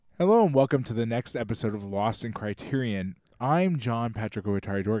Hello and welcome to the next episode of Lost in Criterion. I'm John Patrick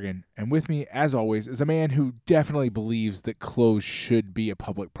Owatari Dorgan, and with me, as always, is a man who definitely believes that clothes should be a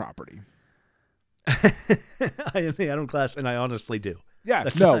public property. I am the Adam Glass, and I honestly do. Yeah,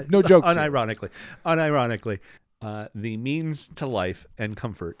 no jokes. Unironically, the means to life and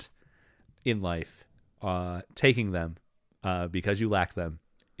comfort in life, taking them because you lack them,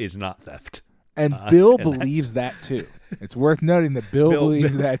 is not theft. And Bill believes that too. It's worth noting that Bill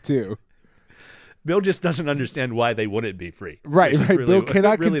believes that too. Bill just doesn't understand why they wouldn't be free. Right. Really, Bill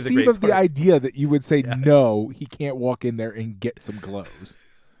cannot conceive of the idea that you would say, no, he can't walk in there and get some clothes.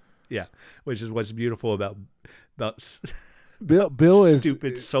 Yeah, which is what's beautiful about Bill is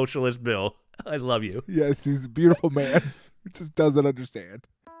stupid socialist Bill. I love you. Yes, he's a beautiful man who just doesn't understand.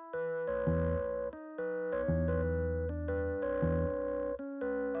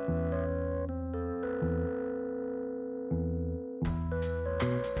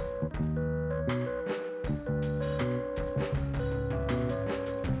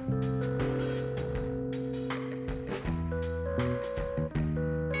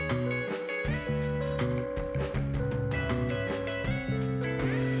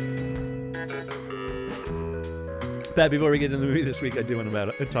 Pat, before we get into the movie this week, I do want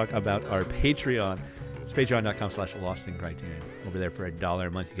to talk about our Patreon. It's patreon.com/LostInCriterion. Over there for $1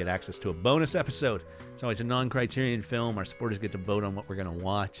 a month, you get access to a bonus episode. It's always a non-Criterion film. Our supporters get to vote on what we're going to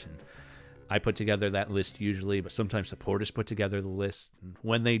watch. And I put together that list usually, but sometimes supporters put together the list. And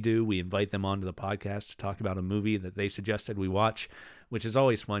when they do, we invite them onto the podcast to talk about a movie that they suggested we watch, which is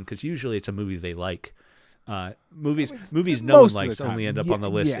always fun because usually it's a movie they like. Movies no one likes only end up on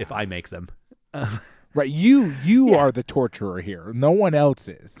the list if I make them. Right, you are the torturer here. No one else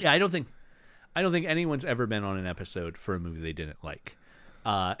is. Yeah, I don't think anyone's ever been on an episode for a movie they didn't like.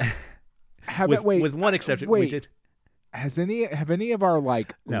 With one exception, we did. Have any of our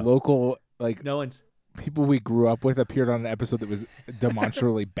local no one's people we grew up with appeared on an episode that was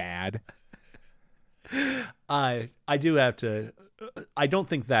demonstrably bad? I do have to. I don't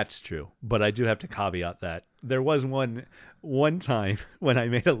think that's true, but I do have to caveat that there was one time when I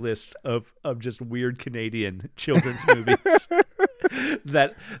made a list of just weird Canadian children's movies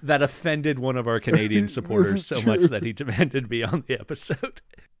that offended one of our Canadian supporters so much that he demanded to be on the episode.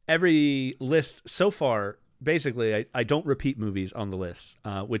 Every list so far, basically, I don't repeat movies on the list,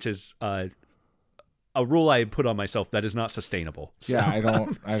 which is a rule I put on myself that is not sustainable. So, yeah, I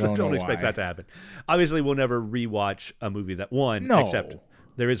don't expect that to happen. Obviously, we'll never rewatch a movie that won. No. Except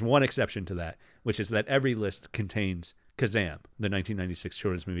there is one exception to that, which is that every list contains Kazam, the 1996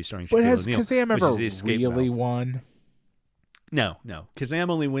 children's movie starring Shaquille O'Neal. But has Kazam ever really won? No. Kazam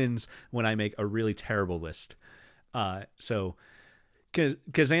only wins when I make a really terrible list. So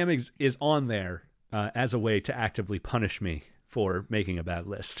Kazam is on there as a way to actively punish me for making a bad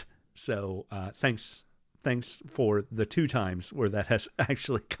list. So thanks for the 2 times where that has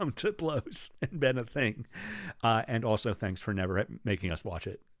actually come to blows and been a thing. And also thanks for never making us watch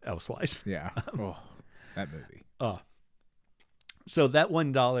it elsewise. Yeah. That movie. So that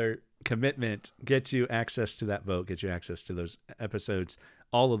 $1 commitment gets you access to that vote, gets you access to those episodes,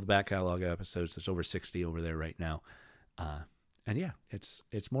 all of the back catalog episodes. There's over 60 over there right now. And yeah, it's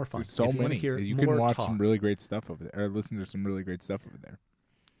more fun. There's so many. You can watch some really great stuff over there, or listen to some really great stuff over there.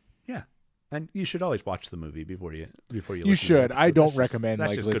 Yeah, and you should always watch the movie before you. You should. I don't recommend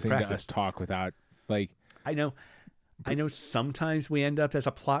listening to us talk without I know sometimes we end up as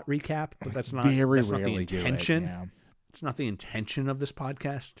a plot recap, but that's not very the rarely intention. do it, yeah. It's not the intention of this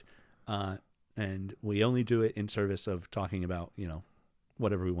podcast, and we only do it in service of talking about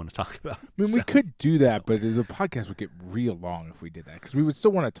whatever we want to talk about. I mean, we could do that, but the podcast would get real long if we did that because we would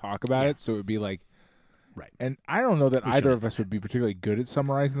still want to talk about it. So it would be like. Right. And I don't know that either of us would be particularly good at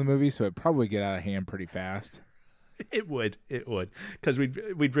summarizing the movie, so it'd probably get out of hand pretty fast. It would, because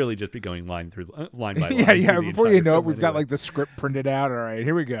we'd really just be going line by line. Yeah. Before you know it, we've got the script printed out. All right,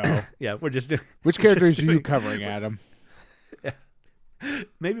 here we go. Yeah, we're just doing. Which characters are you covering, Adam? Yeah.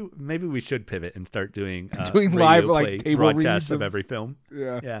 Maybe we should pivot and start doing live table broadcasts reads of every film.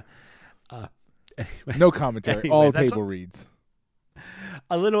 Yeah. Anyway, no commentary. All table reads.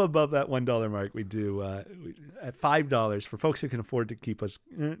 A little above that $1 mark, we do at $5 for folks who can afford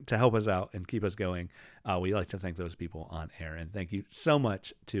to help us out and keep us going. We like to thank those people on air, and thank you so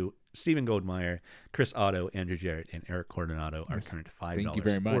much to Stephen Goldmeyer, Chris Otto, Andrew Jarrett, and Eric Coronado, our current $5 Thank you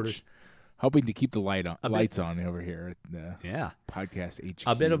very supporters. Much. Helping to keep the lights on over here at the Podcast HQ.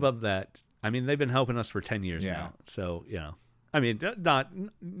 A bit above that. I mean, they've been helping us for 10 years now, so I mean,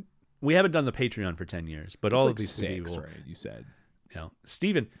 we haven't done the Patreon for 10 years, but all of these 6, people, right? You said.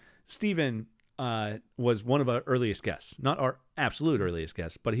 Stephen was one of our earliest guests. Not our absolute earliest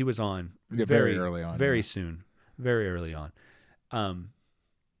guest, but he was on very early on. Very soon. Very early on.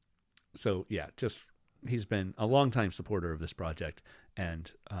 So, yeah, just he's been a longtime supporter of this project.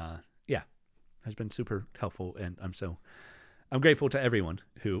 And, has been super helpful. And I'm grateful to everyone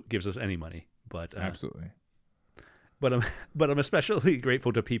who gives us any money. But absolutely. But I'm especially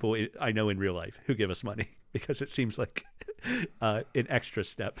grateful to people I know in real life who give us money, because it seems like an extra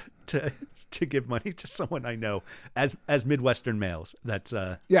step to give money to someone I know as Midwestern males. That's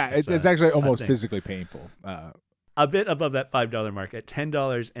it's actually almost physically painful. A bit above that $5 mark, at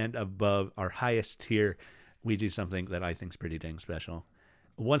 $10 and above our highest tier, we do something that I think is pretty dang special.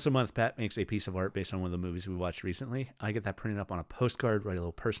 Once a month, Pat makes a piece of art based on one of the movies we watched recently. I get that printed up on a postcard, write a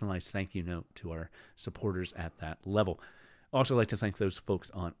little personalized thank you note to our supporters at that level. Also like to thank those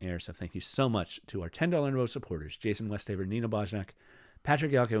folks on air, so thank you so much to our $10 and above supporters, Jason Westhaver, Nina Bojnak,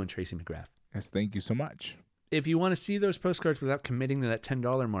 Patrick Yalko, and Tracy McGrath. Yes, thank you so much. If you want to see those postcards without committing to that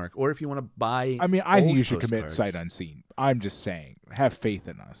 $10 mark, or if you want to buy I think you should commit sight unseen. I'm just saying, have faith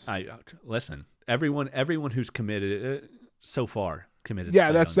in us. Listen, everyone who's committed so far committed.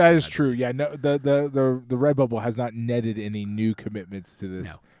 Yeah, that is true. Yeah, no, the Redbubble has not netted any new commitments to this.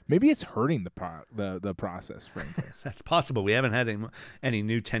 No. Maybe it's hurting the process, frankly. That's possible. We haven't had any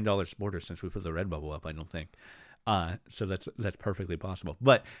new $10 supporters since we put the Redbubble up, I don't think. So that's perfectly possible.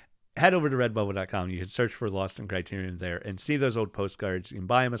 But head over to redbubble.com. You can search for Lost in Criterion there and see those old postcards. You can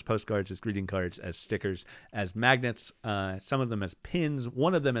buy them as postcards, as greeting cards, as stickers, as magnets, some of them as pins,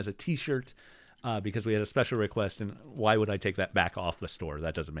 one of them as a T-shirt. Because we had a special request, and why would I take that back off the store?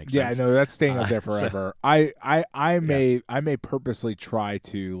 That doesn't make sense. Yeah, no, that's staying up there forever. I may purposely try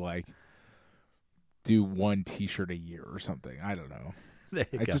to do one T-shirt a year or something. I don't know.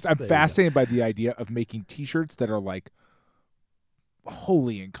 I'm fascinated by the idea of making T-shirts that are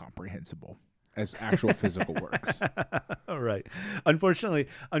wholly incomprehensible as actual physical works. All right. Unfortunately,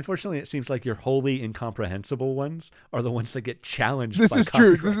 it seems like your wholly incomprehensible ones are the ones that get challenged. This is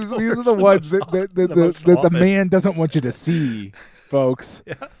true. These are the ones that the man doesn't want you to see, folks.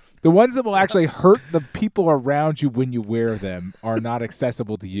 Yeah. The ones that will actually hurt the people around you when you wear them are not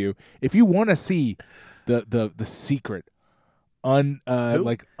accessible to you. If you want to see the secret,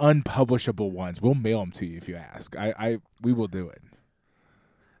 unpublishable ones, we'll mail them to you if you ask. We will do it.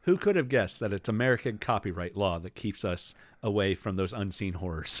 Who could have guessed that it's American copyright law that keeps us away from those unseen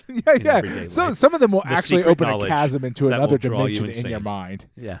horrors? Yeah. So some of them will actually open a chasm into another dimension in your mind.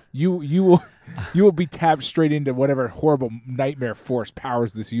 Yeah. You will be tapped straight into whatever horrible nightmare force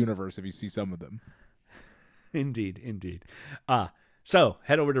powers this universe if you see some of them. Indeed. So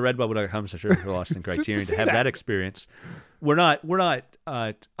head over to redbubble.com for Lost in Criterion to have that experience. I'm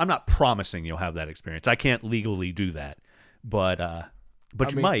not promising you'll have that experience. I can't legally do that, but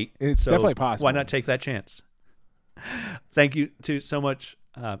you might. It's definitely possible. Why not take that chance? Thank you so much.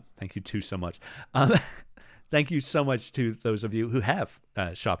 Thank you so much to those of you who have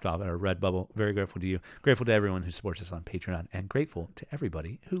shopped off at our Redbubble. Very grateful to you. Grateful to everyone who supports us on Patreon, and grateful to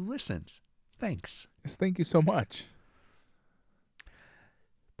everybody who listens. Thanks. Yes, thank you so much.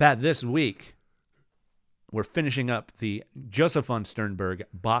 Pat, this week we're finishing up the Joseph von Sternberg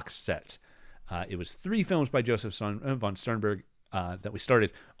box set. It was 3 films by Joseph von Sternberg that we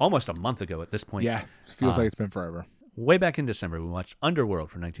started almost a month ago at this point. Yeah, feels like it's been forever. Way back in December, we watched Underworld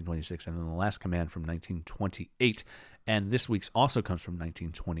from 1926 and then The Last Command from 1928. And this week's also comes from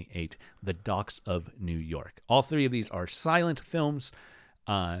 1928, The Docks of New York. All 3 of these are silent films.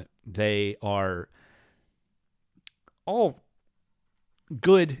 They are all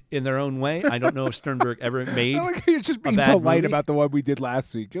good in their own way. I don't know if Sternberg ever made I like how you're just being polite movie about the one we did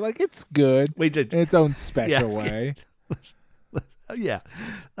last week. You're like, it's good. We did. In its own special way. Yeah,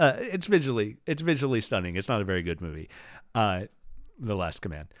 it's visually stunning. It's not a very good movie, The Last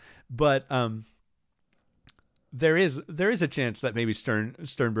Command, but there is a chance that maybe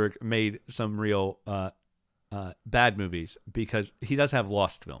Sternberg made some real bad movies, because he does have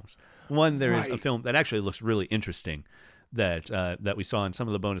lost films. One, there is a film that actually looks really interesting that we saw in some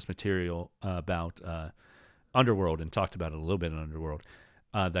of the bonus material about Underworld, and talked about it a little bit in Underworld.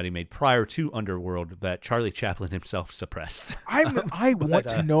 That he made prior to Underworld that Charlie Chaplin himself suppressed. I want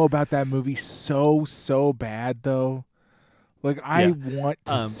to know about that movie so bad, though. I want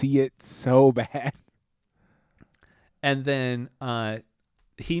to see it so bad. And then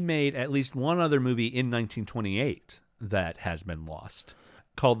he made at least one other movie in 1928 that has been lost,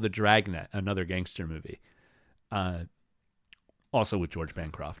 called The Dragnet, another gangster movie. Also with George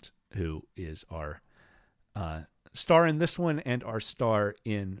Bancroft, who is our star in this one and our star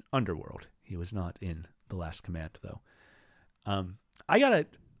in Underworld. He was not in The Last Command, though. I gotta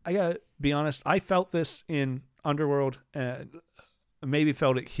be honest, I felt this in Underworld, maybe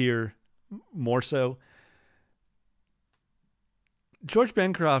felt it here more so. George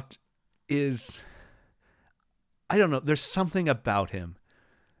Bancroft is, I don't know, there's something about him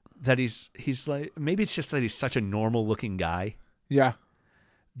that he's like, maybe it's just that he's such a normal looking guy. Yeah.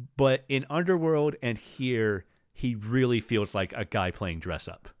 But in Underworld and here, he really feels like a guy playing dress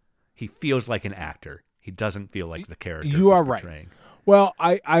up. He feels like an actor. He doesn't feel like the character. You are portraying. Right. Well,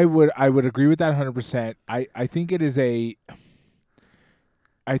 I would agree with that 100%. I think it is I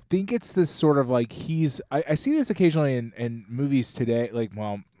think it's this sort of like I see this occasionally in movies today. Like,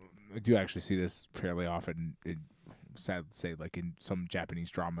 well, I do actually see this fairly often. Sad to say, like in some Japanese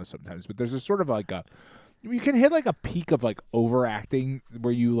dramas sometimes. But there's a sort of like you can hit like a peak of like overacting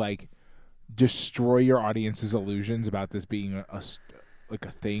where you like destroy your audience's illusions about this being a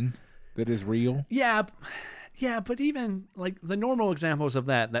thing that is real. Yeah, but even like the normal examples of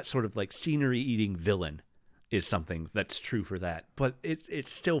that sort of like scenery eating villain is something that's true for that. But it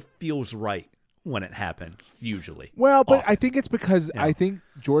still feels right when it happens, usually. Well, but often. I think it's because I think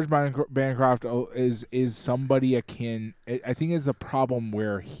George Bancroft is somebody akin. I think it's a problem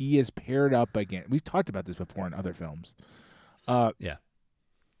where he is paired up again. We've talked about this before in other films. Yeah.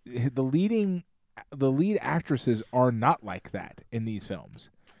 The lead actresses are not like that in these films.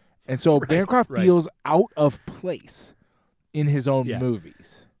 And so Bancroft feels out of place in his own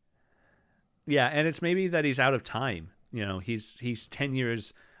movies. Yeah, and it's maybe that he's out of time. You know, he's 10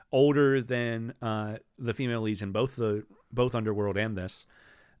 years older than the female leads in both Underworld and this,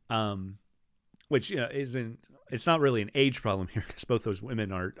 which it's not really an age problem here because both those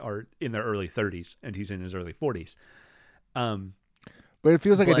women are in their early 30s and he's in his early 40s. But it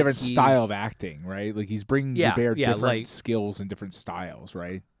feels like a different style of acting, right? Like he's bringing to bear different skills and different styles,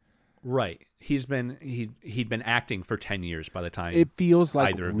 right? Right. He'd been acting for 10 years by the time it feels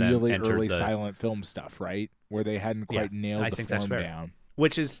like either really early silent film stuff, right? Where they hadn't quite nailed the form down.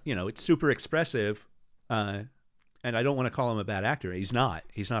 Which is, it's super expressive, and I don't want to call him a bad actor. He's not.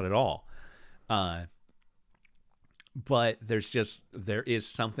 He's not at all. But there is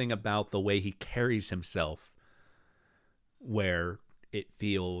something about the way he carries himself where it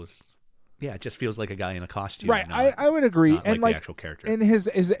feels, it just feels like a guy in a costume. Right, I would agree. And like the actual character. And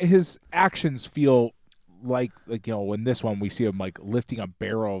his actions feel like in this one we see him like lifting a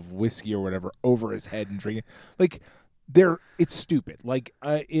barrel of whiskey or whatever over his head and drinking. Like it's stupid. Like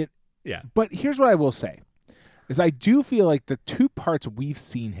Yeah. But here's what I will say is I do feel like the two parts we've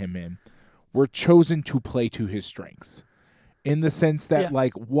seen him in were chosen to play to his strengths. In the sense that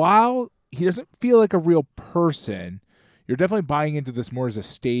like while he doesn't feel like a real person, you're definitely buying into this more as a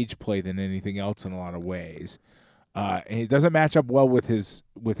stage play than anything else in a lot of ways. And it doesn't match up well with his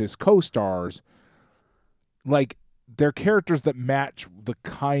co-stars. Like they're characters that match the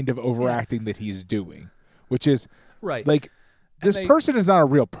kind of overacting that he's doing, which is right. Like this person is not a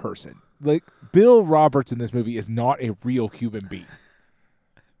real person. Like Bill Roberts in this movie is not a real human being.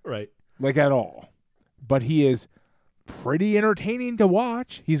 Right. Like at all. But he is pretty entertaining to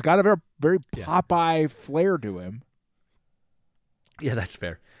watch. He's got a very, very Popeye flair to him. Yeah, that's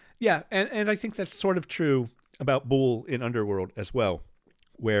fair. Yeah, and I think that's sort of true about Bull in Underworld as well,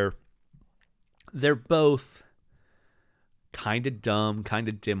 where they're both kind of dumb, kind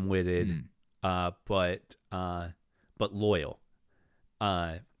of dim-witted, but loyal.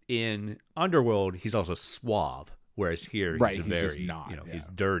 In Underworld, he's also suave, whereas here he's very, just not, he's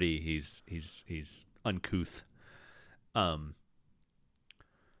dirty, he's uncouth.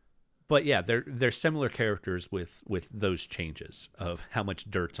 But yeah, they're similar characters with those changes of how much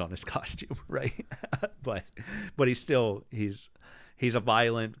dirt's on his costume, right? but he's a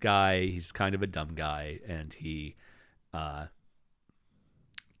violent guy. He's kind of a dumb guy, and he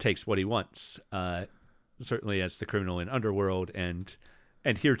takes what he wants. Certainly as the criminal in Underworld, and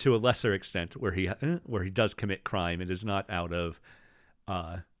here to a lesser extent, where he does commit crime. It is not out of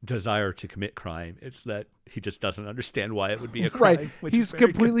desire to commit crime. It's that he just doesn't understand why it would be a crime. Right. Which he's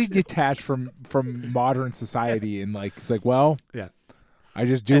completely detached from modern society, and like it's like, well, I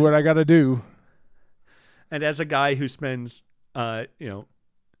just do what I got to do. And as a guy who spends 30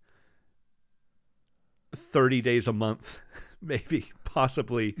 days a month, maybe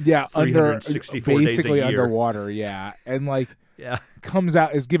possibly 364 basically days a year. Underwater, and like comes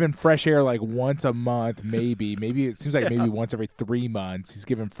out is given fresh air like once a month, maybe it seems like maybe once every 3 months he's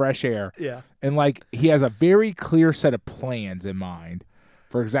given fresh air, and like he has a very clear set of plans in mind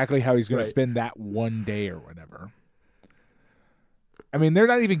for exactly how he's going to spend that one day or whatever. I mean, they're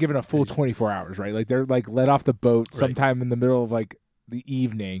not even given a full 24 hours, right? Like they're like let off the boat sometime in the middle of like the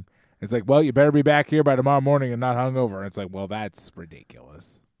evening. It's like, well, you better be back here by tomorrow morning and not hungover. And it's like, well, that's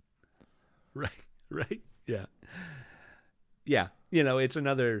ridiculous. Right. Yeah. Yeah. It's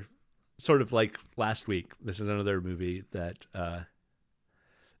another sort of like last week. This is another movie that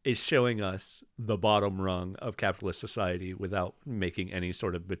is showing us the bottom rung of capitalist society without making any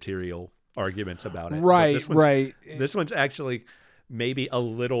sort of material arguments about it. Right. This one's actually maybe a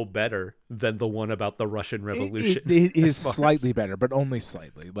little better than the one about the Russian Revolution. It is slightly better, but only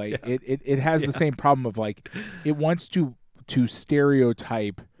slightly. Like it has the same problem of like it wants to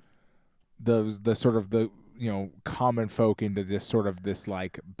stereotype the sort of the common folk into this sort of this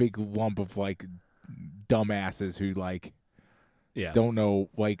like big lump of like dumbasses who like don't know,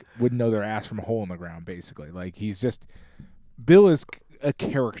 like wouldn't know their ass from a hole in the ground, basically. Like Bill is a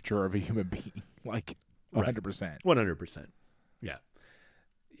caricature of a human being, like 100%. 100%. Yeah.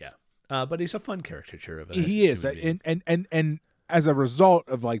 But he's a fun caricature of it. He is, and as a result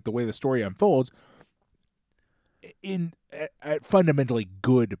of like the way the story unfolds, in a fundamentally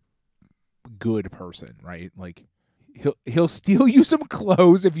good person, right? Like he'll steal you some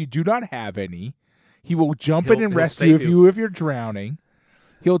clothes if you do not have any. He will jump in and rescue you if you're drowning.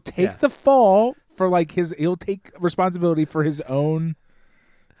 He'll take the fall for like he'll take responsibility for his own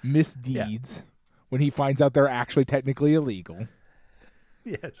misdeeds when he finds out they're actually technically illegal.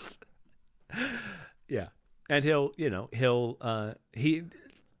 Yes. Yeah. And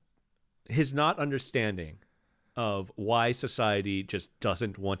his not understanding of why society just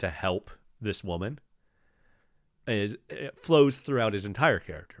doesn't want to help this woman it flows throughout his entire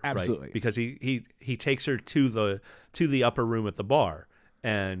character. Absolutely. Right? Because he takes her to the upper room at the bar,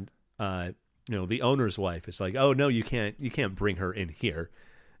 and the owner's wife is like, "Oh no, you can't bring her in here."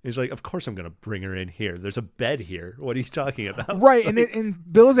 He's like, "Of course I'm going to bring her in here. There's a bed here. What are you talking about?" Right,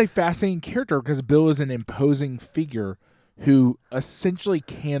 and Bill is a fascinating character because Bill is an imposing figure who essentially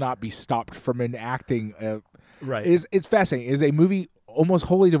cannot be stopped from enacting. Right, it's fascinating. It's a movie almost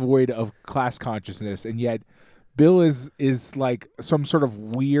wholly devoid of class consciousness, and yet Bill is like some sort of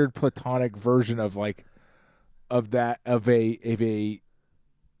weird platonic version of a I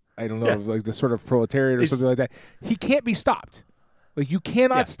don't know, like the sort of proletariat or something like that. He can't be stopped. Like you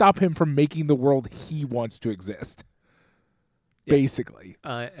cannot stop him from making the world he wants to exist. Yeah. Basically.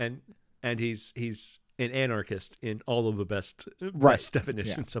 And he's an anarchist in all of the best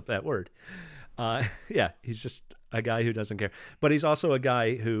definitions of that word. He's just a guy who doesn't care. But he's also a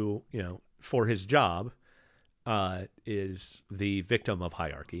guy who, for his job, is the victim of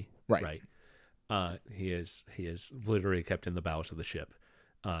hierarchy. Right. He is literally kept in the bowels of the ship,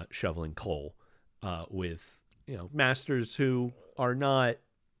 shoveling coal, with masters who are not.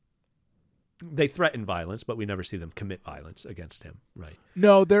 They threaten violence, but we never see them commit violence against him. Right.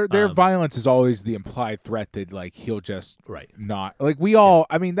 No, their violence is always the implied threat that like he'll just not like we all.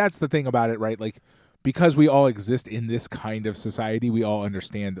 I mean, that's the thing about it, right? Like because we all exist in this kind of society, we all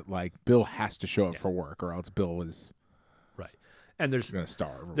understand that like Bill has to show up for work, or else Bill is right. And there's going to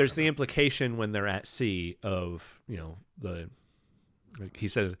starve. There's the implication when they're at sea of he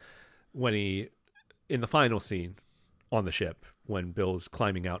says when in the final scene on the ship when Bill's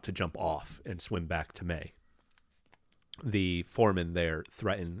climbing out to jump off and swim back to May, the foreman there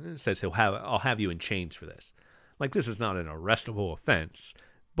says I'll have you in chains for this. Like this is not an arrestable offense,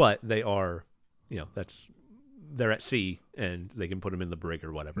 but they are, they're at sea and they can put him in the brig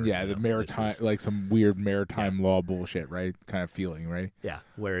or whatever. Yeah, the maritime, like some weird maritime law bullshit, right? Kind of feeling, right? Yeah,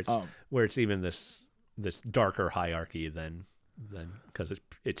 where it's even this darker hierarchy than because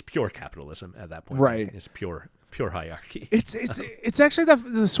it's pure capitalism at that point. Right, it's pure hierarchy. It's actually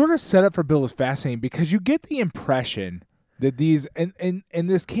the sort of setup for Bill is fascinating because you get the impression that these and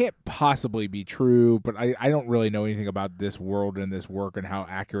this can't possibly be true, but I don't really know anything about this world and this work and how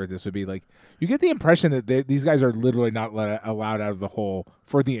accurate this would be. Like you get the impression that these guys are literally not allowed out of the hole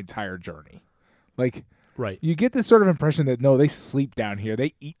for the entire journey. Like right, you get this sort of impression that no, they sleep down here,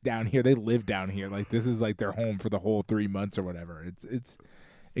 they eat down here, they live down here. Like this is like their home for the whole 3 months or whatever.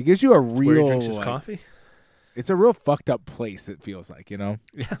 It gives you a real. Where he drinks his coffee. It's a real fucked up place. It feels like,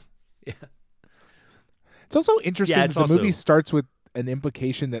 Yeah. It's also interesting that the movie starts with an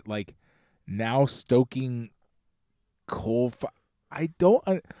implication that, like, now stoking coal.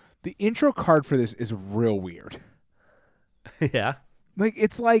 The intro card for this is real weird. Yeah. Like,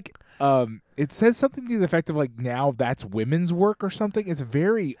 it's like, it says something to the effect of, like, now that's women's work or something. It's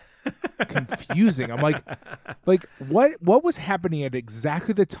very confusing. I'm like, what was happening at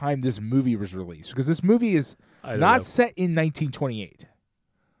exactly the time this movie was released? Because this movie is not set in 1928,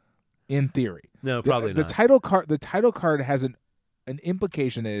 in theory. No, probably not. The title card has an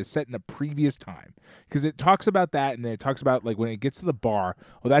implication that is set in a previous time because it talks about that, and then it talks about like when it gets to the bar.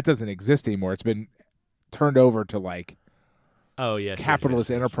 Well, that doesn't exist anymore. It's been turned over to like capitalist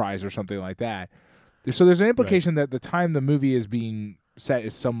enterprise or something like that. So there's an implication that the time the movie is being set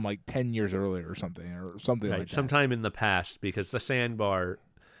is some like 10 years earlier or something like that. Sometime in the past, because the sandbar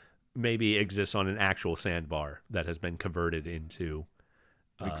maybe exists on an actual sandbar that has been converted into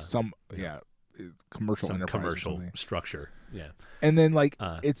like commercial enterprise commercial structure. Yeah. And then like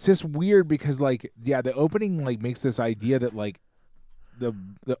it's just weird because like the opening like makes this idea that like the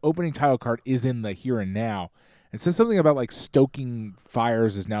opening title card is in the here and now. It says something about like stoking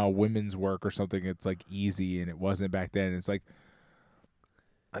fires is now women's work or something. It's like easy and it wasn't back then. It's like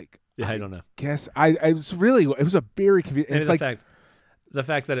I don't know. Guess it was a very confusing. It's the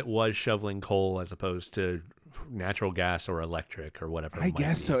fact that it was shoveling coal as opposed to natural gas or electric or whatever. I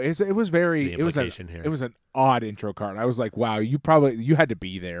guess so. It was an odd intro card. I was like, wow, you had to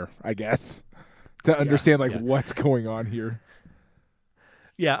be there, I guess, to understand what's going on here.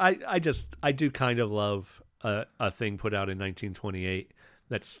 Yeah, I do kind of love a thing put out in 1928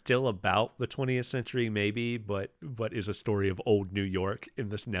 that's still about the 20th century, maybe, but is a story of old New York in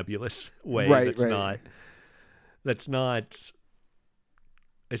this nebulous way. That's not.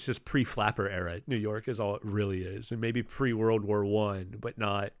 It's just pre-Flapper era. New York is all it really is, and maybe pre-World War I, but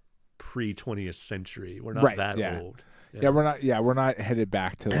not pre-20th century. We're not old. Yeah, we're not headed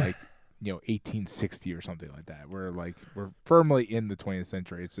back to like 1860 or something like that. We're firmly in the 20th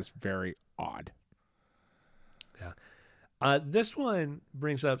century. It's just very odd. Yeah. This one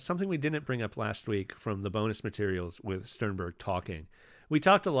brings up something we didn't bring up last week from the bonus materials with Sternberg talking. We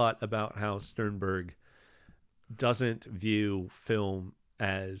talked a lot about how Sternberg doesn't view film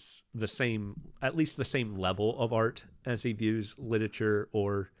as at least the same level of art as he views literature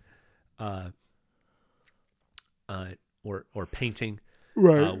or painting,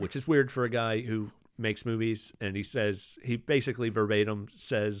 right? Which is weird for a guy who makes movies. And he basically verbatim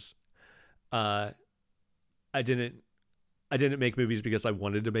says, "I didn't make movies because I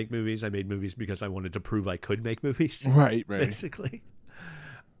wanted to make movies. I made movies because I wanted to prove I could make movies." Right. Basically.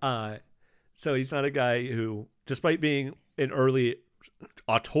 So he's not a guy who, despite being an early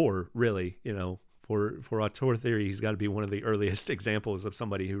auteur, really, for auteur theory, he's got to be one of the earliest examples of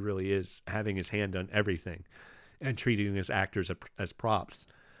somebody who really is having his hand on everything and treating his actors as props.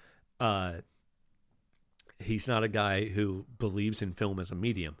 He's not a guy who believes in film as a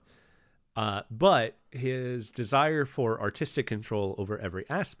medium. But his desire for artistic control over every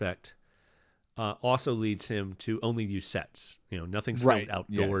aspect also leads him to only use sets. Nothing's filmed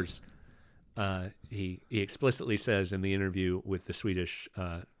outdoors. Yes. He explicitly says in the interview with the Swedish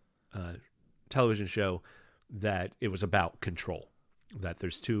television show that it was about control. That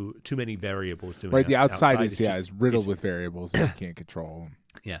there's too many variables to it. Right, the outside is riddled with variables that you can't control.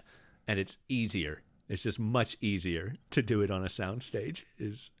 Yeah, and it's easier. It's just much easier to do it on a soundstage.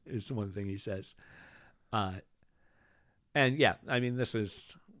 Is one thing he says. And yeah, I mean,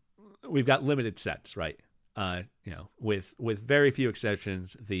 we've got limited sets, right? With very few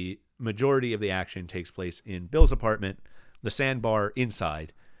exceptions, the majority of the action takes place in Bill's apartment, the sandbar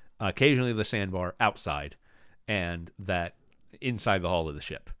inside, occasionally the sandbar outside, and that inside the hull of the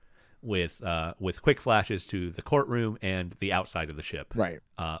ship, with quick flashes to the courtroom and the outside of the ship, right?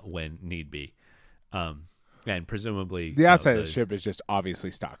 When need be, and presumably the outside of the ship is just obviously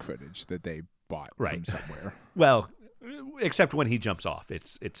stock footage that they bought from somewhere. Well, except when he jumps off,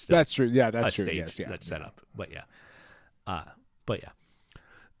 it's still that's true. Yeah, that's true. Yes, that's set up. But yeah.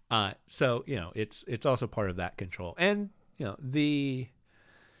 So it's also part of that control, and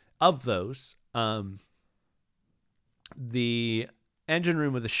the engine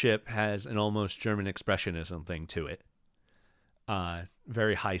room of the ship has an almost German expressionism thing to it.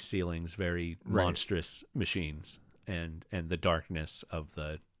 Very high ceilings, very monstrous machines, and the darkness of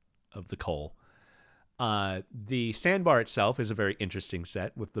the coal. The sandbar itself is a very interesting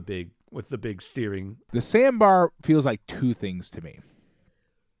set with the big steering. The sandbar feels like two things to me.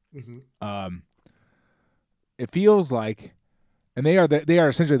 Mm-hmm. It feels like, and they are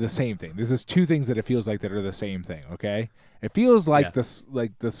essentially the same thing. This is two things that it feels like that are the same thing. Okay, it feels like the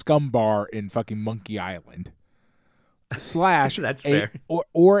scum bar in fucking Monkey Island. / That's fair.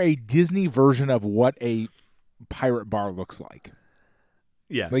 Or a Disney version of what a pirate bar looks like.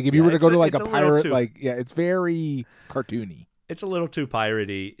 Yeah. Like if you were to go to like a pirate, it's very cartoony. It's a little too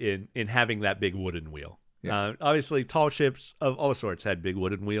piratey in having that big wooden wheel. Yeah. Obviously, tall ships of all sorts had big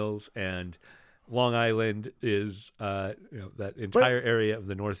wooden wheels, and Long Island is, that entire area of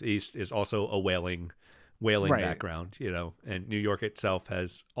the Northeast is also a whaling background, and New York itself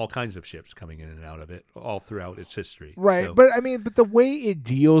has all kinds of ships coming in and out of it all throughout its history. Right. So, but the way it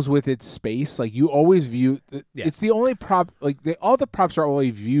deals with its space, like you always view, it's the only prop, all the props are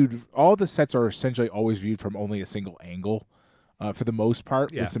always viewed, all the sets are essentially always viewed from only a single angle. for the most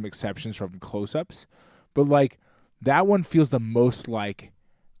part, with some exceptions from close-ups. But like that one feels the most like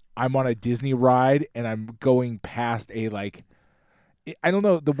I'm on a Disney ride and I'm going past a like I don't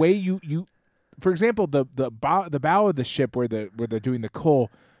know the way you for example the bow of the ship where they're doing the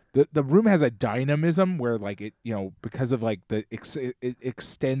coal. The room has a dynamism where like it because of like it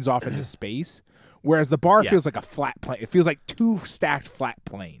extends off into space, whereas the bar feels like a flat plane. It feels like two stacked flat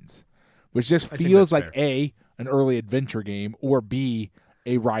planes, which just feels like A, an early adventure game, or B,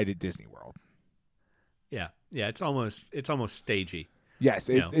 a ride at Disney World. Yeah, it's almost stagey. Yes,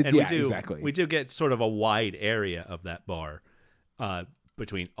 exactly. We do get sort of a wide area of that bar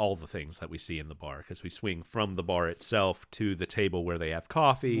between all the things that we see in the bar, because we swing from the bar itself to the table where they have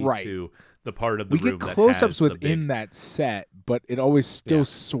coffee, to the part of the room that has close-ups within that set, but it always still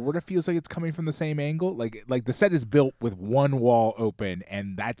sort of feels like it's coming from the same angle. Like the set is built with one wall open,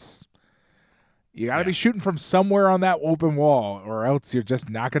 and that's you got to be shooting from somewhere on that open wall, or else you're just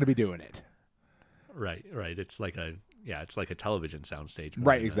not going to be doing it. Right. It's like a television soundstage.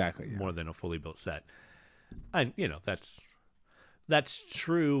 More than a fully built set, and that's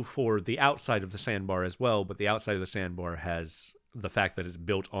true for the outside of the sandbar as well, but the outside of the sandbar has the fact that it's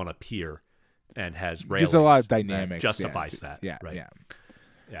built on a pier and has railings. There's a lot of dynamics. Justifies that. Yeah.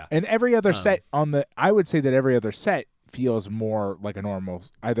 And every other set I would say that every other set feels more like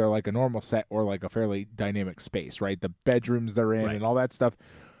either like a normal set or like a fairly dynamic space, right? The bedrooms they're in and all that stuff.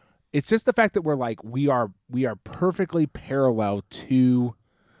 It's just the fact that we are perfectly parallel to.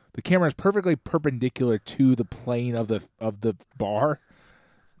 The camera is perfectly perpendicular to the plane of the bar.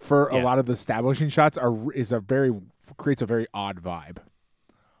 For a lot of the establishing shots creates a very odd vibe.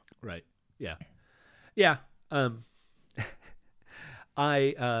 Right. Yeah. Yeah.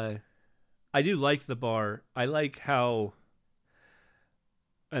 I do like the bar. I like how,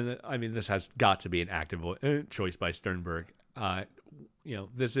 and I mean this has got to be an active choice by Sternberg.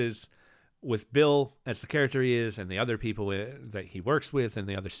 This is. With Bill as the character he is, and the other people that he works with, and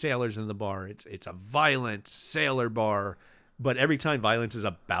the other sailors in the bar, it's a violent sailor bar. But every time violence is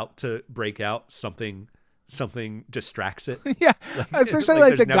about to break out, something distracts it. Yeah, especially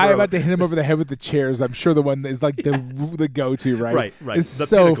like the guy about to hit him over the head with the chairs. I'm sure the one is like the go-to, right? Right. It's the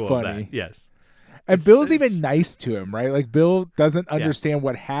so funny. Yes, and Bill's even nice to him, right? Like Bill doesn't understand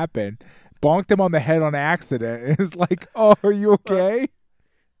what happened, bonked him on the head on accident, and is like, "Oh, are you okay?"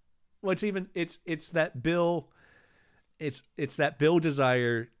 Well, it's that Bill, it's that Bill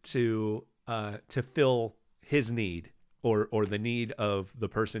desire to fill his need or the need of the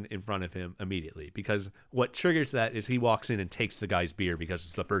person in front of him immediately, because what triggers that is he walks in and takes the guy's beer because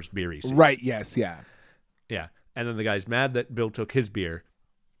it's the first beer he sees. Right. Yes. Yeah. Yeah, and then the guy's mad that Bill took his beer,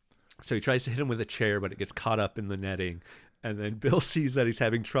 so he tries to hit him with a chair, but it gets caught up in the netting. And then Bill sees that he's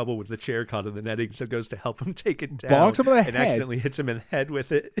having trouble with the chair caught in the netting, so goes to help him take it down. Bonks him on the head. And accidentally hits him in the head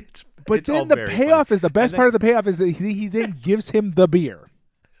with it. But then the payoff is the best part of the payoff is that he then gives him the beer.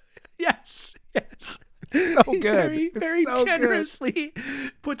 Yes. So good. Very so generously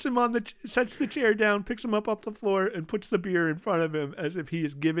puts him sets the chair down, picks him up off the floor, and puts the beer in front of him as if he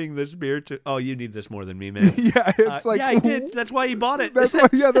is giving this beer to. Oh, you need this more than me, man. Yeah, it's like he did. That's why he bought it. That's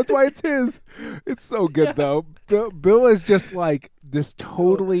why it's his. It's so good though. Bill is just like this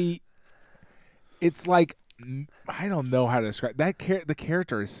totally. It's like I don't know how to describe that. The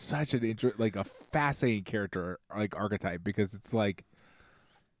character is such an a fascinating character archetype, because it's like.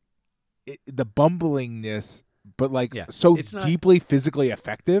 The bumblingness, but so deeply physically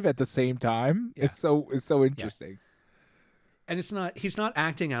effective at the same time. Yeah. It's so interesting. And he's not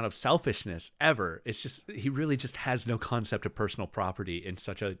acting out of selfishness ever. It's just he really just has no concept of personal property in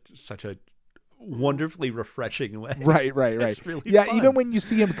such a wonderfully refreshing way. Right. It's really fun. Even when you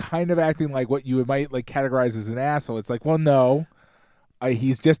see him kind of acting like what you might categorize as an asshole, it's like, well, no.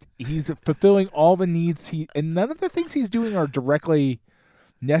 He's fulfilling all the needs and none of the things he's doing are directly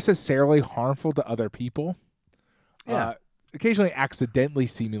necessarily harmful to other people. Occasionally accidentally,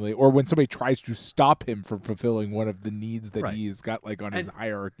 seemingly, or when somebody tries to stop him from fulfilling one of the needs that he's got on his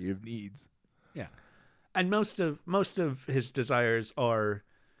hierarchy of needs. Yeah. And most of his desires are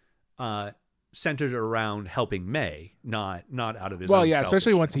centered around helping May, not out of his own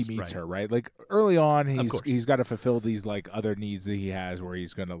especially once he meets her, right? Like early on he's got to fulfill these other needs that he has, where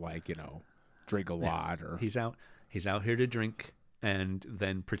he's going to drink a lot, or he's out here to drink and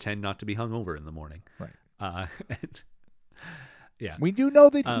then pretend not to be hungover in the morning. Right. Yeah. We do know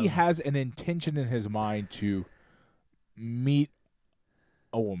that he has an intention in his mind to meet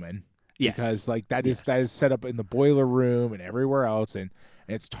a woman. Yes. Because that is set up in the boiler room and everywhere else, and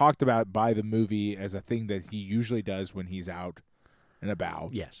it's talked about by the movie as a thing that he usually does when he's out and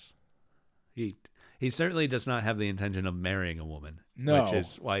about. Yes. He He certainly does not have the intention of marrying a woman. No. Which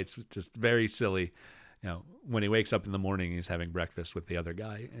is why it's just very silly. When he wakes up in the morning, he's having breakfast with the other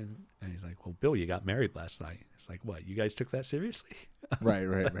guy, and he's like, "Well, Bill, you got married last night." It's like, "What? You guys took that seriously?" Right.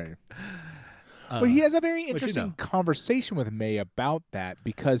 But he has a very interesting conversation with May about that,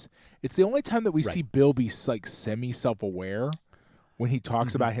 because it's the only time that we see Bill be like semi-self-aware when he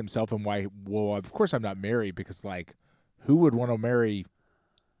talks about himself and why. Well, of course I'm not married, because like, who would want to marry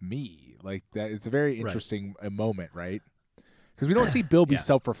me? Like that. It's a very interesting moment, right? Because we don't see Bill be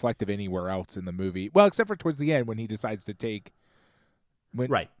self-reflective anywhere else in the movie. Well, except for towards the end when he decides to take.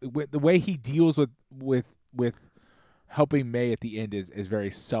 When the way he deals with helping May at the end is very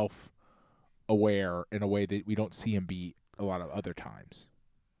self-aware in a way that we don't see him be a lot of other times.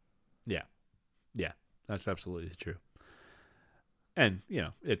 Yeah, that's absolutely true. And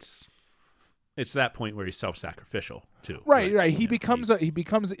it's that point where he's self-sacrificial too. Right. He becomes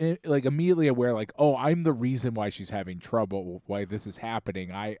like immediately aware, like, oh, I'm the reason why she's having trouble, why this is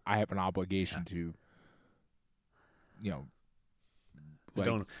happening. I have an obligation to, like,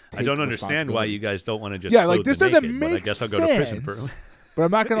 I don't understand why you guys don't want to just like this doesn't naked, make but I guess sense. I'll go to prison for. But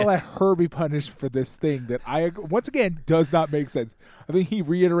I'm not going to let her be punished for this thing that once again does not make sense. I think he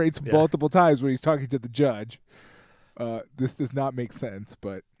reiterates multiple times when he's talking to the judge. This does not make sense,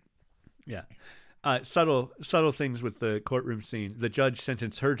 but subtle things with the courtroom scene. The judge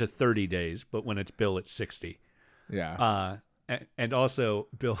sentenced her to 30 days, but when it's Bill, it's 60. Yeah. And also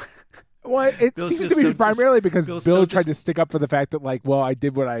Bill. Well, it seems to be primarily because Bill tried to stick up for the fact that, like, well, I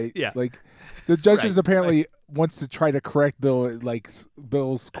did what I like. The judge is apparently wants to try to correct Bill, like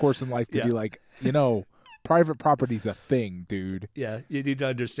Bill's course in life to be like, private property's a thing, dude. Yeah, you need to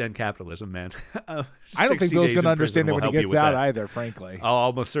understand capitalism, man. I don't think Bill's going to understand it when he gets out either, frankly. Oh,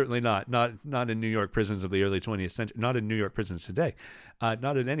 almost certainly not. Not in New York prisons of the early 20th century. Not in New York prisons today.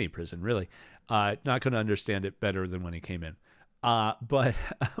 Not in any prison, really. Not going to understand it better than when he came in. But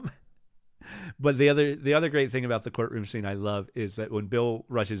the other great thing about the courtroom scene I love is that when Bill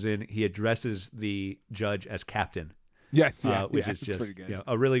rushes in, he addresses the judge as captain. Yes, which is just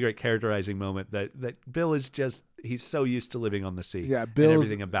a really great characterizing moment. That Bill is he's so used to living on the sea. Yeah, and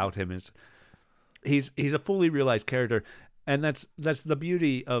everything about him is he's a fully realized character, and that's the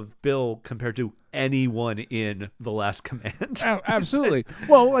beauty of Bill compared to anyone in The Last Command. Oh, absolutely.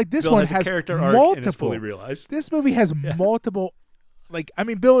 Well, like this Bill one has a character multiple. Arc and is fully realized. This movie has multiple. Like, I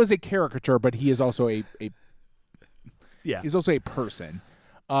mean, Bill is a caricature, but he is also he's also a person.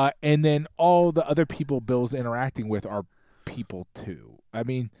 And then all the other people Bill's interacting with are people too. I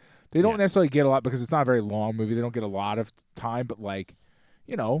mean, they don't necessarily get a lot because it's not a very long movie. They don't get a lot of time, but like,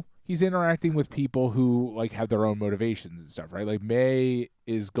 he's interacting with people who like have their own motivations and stuff, right? Like May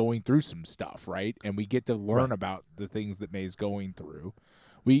is going through some stuff, right? And we get to learn about the things that May's going through.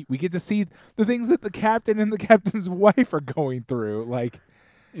 We get to see the things that the captain and the captain's wife are going through. Like,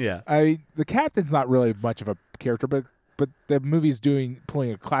 the captain's not really much of a character, but the movie's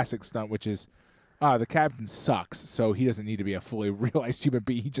pulling a classic stunt, which is, the captain sucks, so he doesn't need to be a fully realized human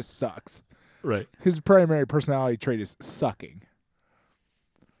being. He just sucks. Right. His primary personality trait is sucking.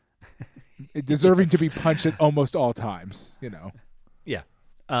 Deserving to be punched at almost all times, Yeah.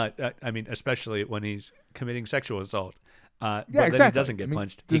 I mean, especially when he's committing sexual assault. But exactly. Then he doesn't get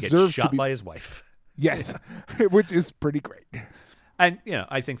punched. He gets shot by his wife. Yes, which is pretty great. And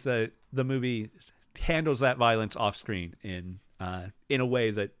I think the movie handles that violence off screen in a way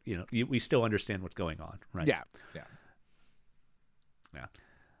that we still understand what's going on, right? Yeah.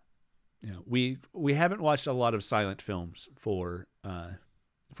 We haven't watched a lot of silent films for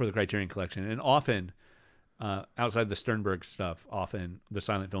the Criterion Collection, and often outside the Sternberg stuff, often the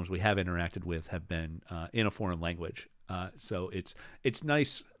silent films we have interacted with have been in a foreign language. So it's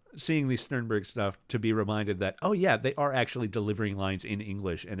nice seeing the Sternberg stuff to be reminded that, oh yeah, they are actually delivering lines in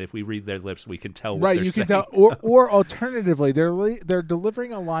English, and if we read their lips, we can tell what they're saying. Can tell, or alternatively, they're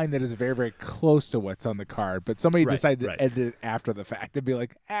delivering a line that is very, very close to what's on the card, but somebody decided to edit it after the fact and be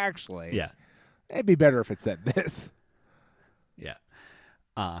like, actually, it'd be better if it said this. Yeah.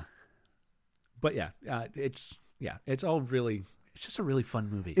 But it's all really, it's just a really fun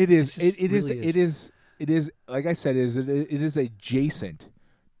movie. It is. It is. Like I said, it is adjacent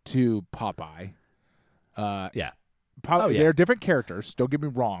to Popeye. They're different characters. Don't get me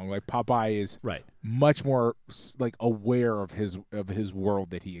wrong. Like Popeye is much more like aware of his world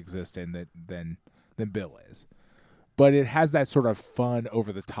that he exists in than Bill is. But it has that sort of fun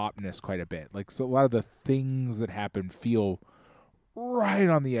over the topness quite a bit. Like, so a lot of the things that happen feel right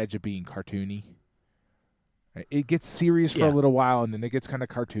on the edge of being cartoony. It gets serious for a little while, and then it gets kind of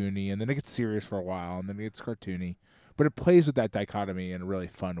cartoony, and then it gets serious for a while, and then it gets cartoony. But it plays with that dichotomy in a really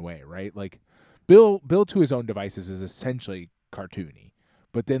fun way, right? Like, Bill to his own devices is essentially cartoony,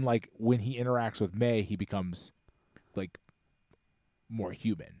 but then like when he interacts with May, he becomes like more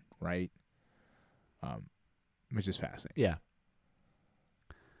human, right? Which is fascinating. Yeah.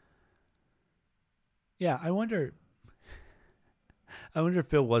 Yeah, I wonder if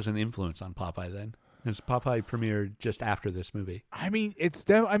Bill was an influence on Popeye then. As Popeye premiered just after this movie. I mean,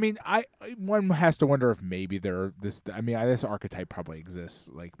 one has to wonder if maybe this archetype probably exists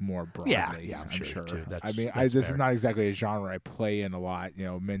like more broadly. Yeah, I'm sure. Too. This is not exactly a genre I play in a lot,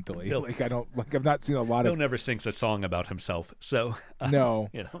 mentally. Bill, I've not seen a lot Bill never sings a song about himself, so no.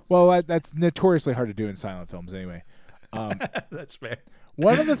 Well, that's notoriously hard to do in silent films, anyway. That's fair.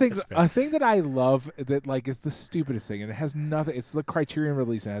 One of the things, a thing that I love that like is the stupidest thing, and it has nothing. It's the Criterion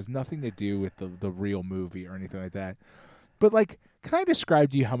release, and it has nothing to do with the real movie or anything like that. But like, can I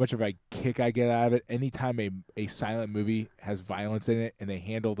describe to you how much of a kick I get out of it anytime a silent movie has violence in it, and they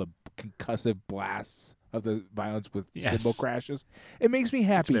handle the concussive blasts of the violence with cymbal crashes? It makes me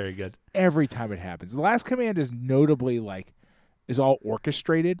happy. That's very good. Every time it happens. The Last Command is notably is all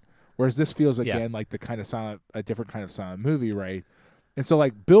orchestrated, whereas this feels again like a different kind of silent movie, right? And so,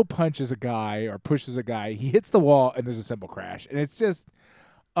 like, Bill punches a guy or pushes a guy, he hits the wall, and there's a cymbal crash, and it's just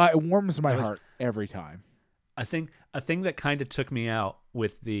it warms my heart every time. I think a thing that kind of took me out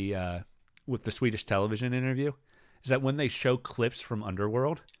with the Swedish television interview is that when they show clips from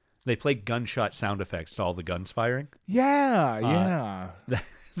Underworld, they play gunshot sound effects to all the guns firing. Yeah.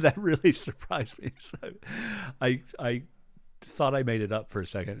 That really surprised me. So I thought I made it up for a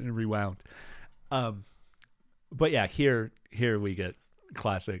second and rewound. But yeah, here we get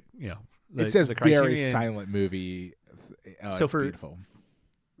classic, it's just very silent movie. So beautiful.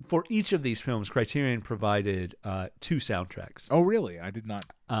 For each of these films, Criterion provided 2 soundtracks. Oh, really? I did not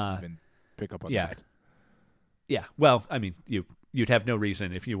even pick up on that. Yeah. Well, I mean, you'd have no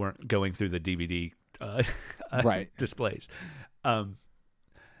reason if you weren't going through the DVD displays. As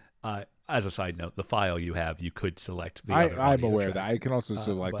a side note, the file you have, you could select the other I'm aware track. of that. I can also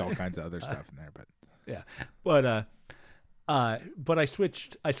select all kinds of other stuff in there, but yeah. But I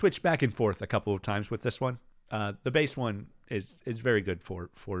switched back and forth a couple of times with this one. The bass one is very good for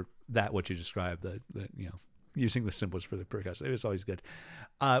that what you described, the using the cymbals for the percussion. It was always good.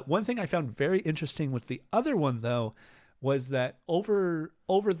 One thing I found very interesting with the other one though was that over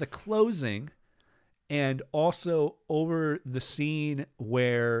the closing and also over the scene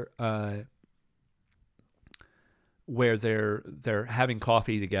where they're having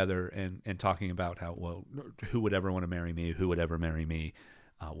coffee together and talking about how, well, who would ever want to marry me? Who would ever marry me?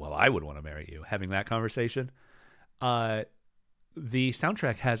 Well, I would want to marry you. Having that conversation. The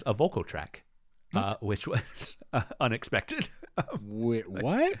soundtrack has a vocal track, which was unexpected. Wait,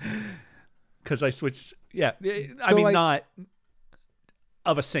 what? Because I switched. Yeah. Not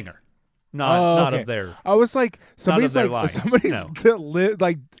of a singer. Not of their. I was like, somebody's dubbing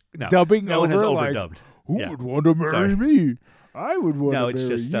no over, one has like, overdubbed. Who would want to marry me? I would want to marry it's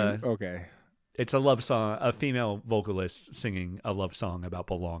just, you. Okay. It's a love song, a female vocalist singing a love song about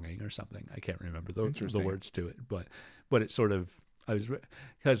belonging or something. I can't remember the words to it, but it sort of,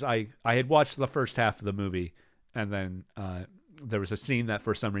 because I had watched the first half of the movie, and then there was a scene that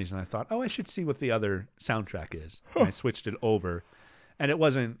for some reason I thought, I should see what the other soundtrack is. And I switched it over, and it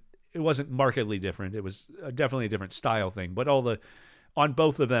wasn't markedly different. It was definitely a different style thing, but on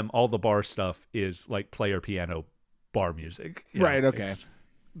both of them, all the bar stuff is like player piano bar music. Right. Okay.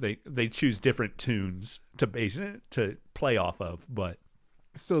 They choose different tunes to play off of, but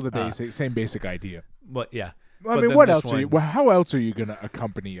still the same basic idea. But yeah. I mean, what else how else are you going to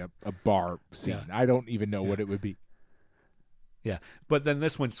accompany a bar scene? Yeah. I don't even know what it would be. Yeah. But then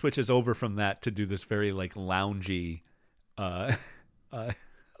this one switches over from that to do this very like loungy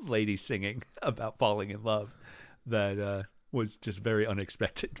lady singing about falling in love that was just very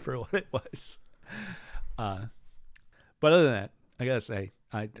unexpected for what it was. But other than that, I gotta say,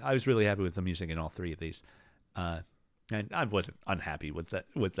 I was really happy with the music in all 3 of these. And I wasn't unhappy with that.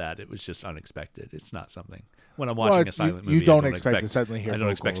 It was just unexpected. It's not something when I'm watching a silent movie. You don't expect to suddenly hear. I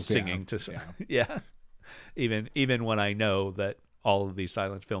don't vocals, expect singing yeah. Even when I know that all of these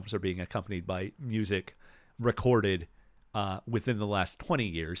silent films are being accompanied by music recorded within the last 20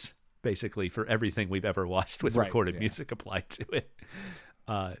 years, basically for everything we've ever watched with recorded music applied to it.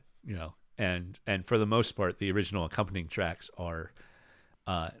 And for the most part, the original accompanying tracks are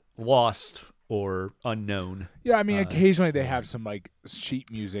lost or unknown. Yeah, I mean, occasionally they have some like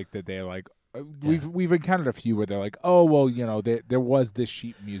sheet music that they're like. We've encountered a few where they're like, oh well, there was this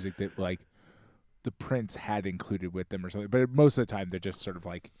sheet music that like the Prince had included with them or something. But most of the time, they're just sort of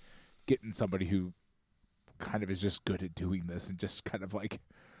like getting somebody who kind of is just good at doing this and just kind of like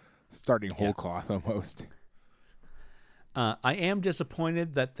starting whole cloth almost. I am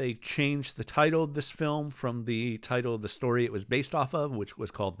disappointed that they changed the title of this film from the title of the story it was based off of, which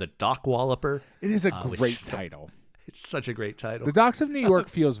was called The Dock Walloper. It is a great title. It's such a great title. The Docks of New York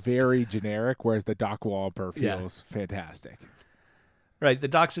feels very generic, whereas The Dock Walloper feels fantastic. Right, The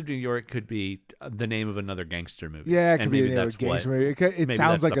Docks of New York could be the name of another gangster movie. Yeah, it could be the name of a gangster movie. It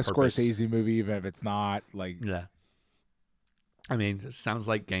sounds like a purpose. Scorsese movie, even if it's not. Yeah. I mean, it sounds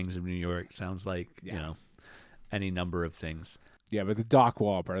like Gangs of New York. Sounds like, any number of things. Yeah, but The Dock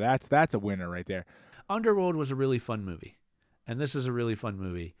Walloper, that's a winner right there. Underworld was a really fun movie, and this is a really fun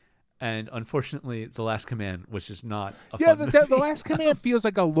movie. And unfortunately, The Last Command was just not a fun movie. The Last Command feels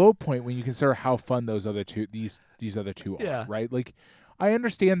like a low point when you consider how fun those other two, these other two are, right? Like, I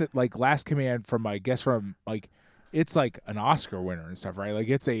understand that, like, Last Command it's like an Oscar winner and stuff, right? Like,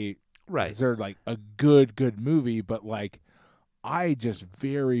 it's like a good movie, but like, I just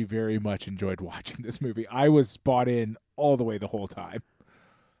very, very much enjoyed watching this movie. I was bought in all the way the whole time.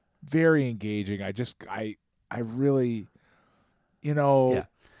 Very engaging. I really,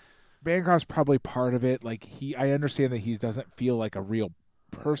 Bancroft's probably part of it. Like, I understand that he doesn't feel like a real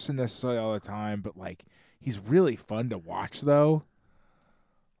person necessarily all the time, but like, he's really fun to watch though.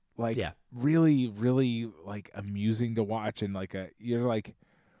 Like, really, really like amusing to watch, and like you're like,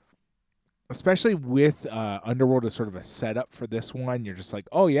 especially with Underworld as sort of a setup for this one, you're just like,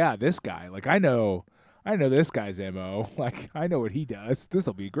 oh yeah, this guy. Like, I know this guy's MO. Like, I know what he does. This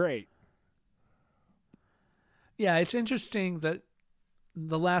will be great. Yeah, it's interesting that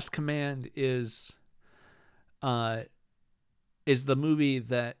The Last Command is the movie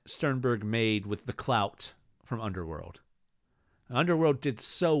that Sternberg made with the clout from Underworld. Underworld did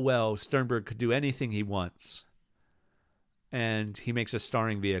so well, Sternberg could do anything he wants. And he makes a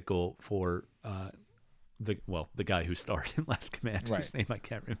starring vehicle for the guy who starred in Last Command, whose name I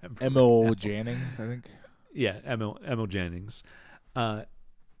can't remember. Emil Jannings, I think. Yeah, Emil Jannings.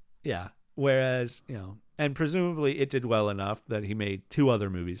 Whereas, and presumably it did well enough that he made 2 other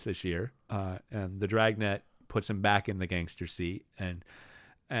movies this year, and The Dragnet puts him back in the gangster seat, and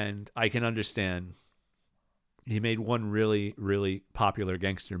I can understand. He made one really, really popular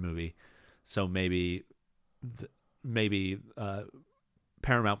gangster movie, so maybe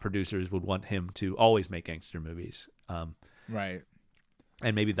Paramount producers would want him to always make gangster movies. Right.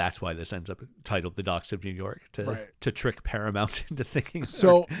 And maybe that's why this ends up titled The Docks of New York, to trick Paramount into thinking,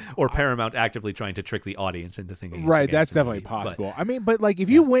 or Paramount actively trying to trick the audience into thinking. Right, that's definitely possible. But like, if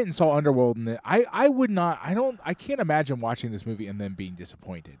you went and saw Underworld, and I can't imagine watching this movie and then being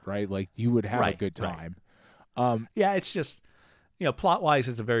disappointed. Right, like, you would have a good time. Right. It's just, plot wise,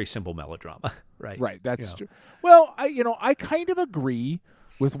 it's a very simple melodrama. Right. Right. That's true. Well, I kind of agree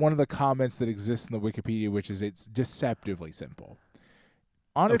with one of the comments that exists in the Wikipedia, which is it's deceptively simple.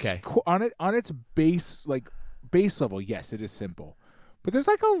 On its base level, yes, it is simple, but there's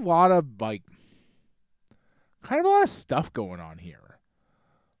like a lot of kind of a lot of stuff going on here.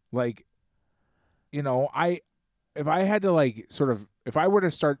 Like, if I had to if I were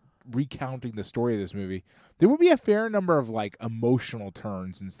to start recounting the story of this movie, there would be a fair number of like emotional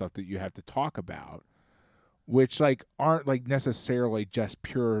turns and stuff that you have to talk about, which aren't necessarily just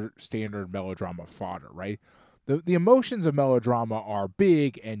pure standard melodrama fodder, right? The emotions of melodrama are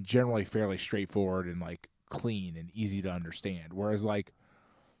big and generally fairly straightforward and clean and easy to understand. Whereas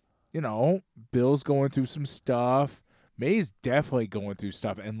Bill's going through some stuff, May's definitely going through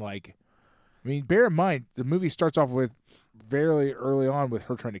stuff, and bear in mind the movie starts off with very early on with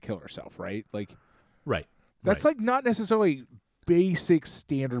her trying to kill herself, right? Right. That's not necessarily basic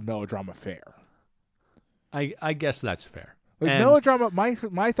standard melodrama fare. I guess that's fair. Melodrama, my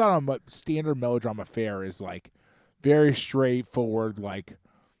thought on what standard melodrama fare is very straightforward,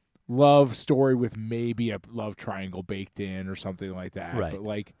 love story with maybe a love triangle baked in or something like that. Right. But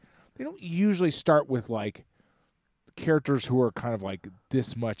they don't usually start with characters who are kind of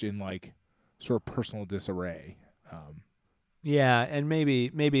this much in sort of personal disarray. Yeah, and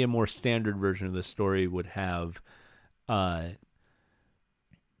maybe a more standard version of the story would have Bill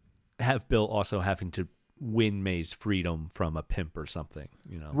also having to win May's freedom from a pimp or something,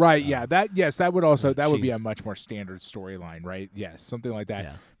 Right, yeah. That would be a much more standard storyline, right? Yes, something like that.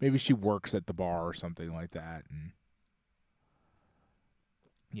 Yeah. Maybe she works at the bar or something like that. And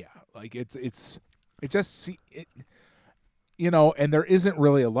and there isn't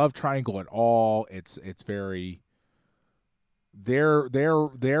really a love triangle at all. It's very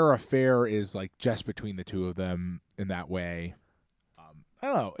their affair is just between the two of them in that way. I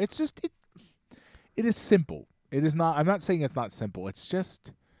don't know. It's just it is simple. It is not. I'm not saying it's not simple. It's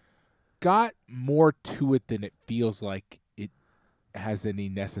just got more to it than it feels like it has any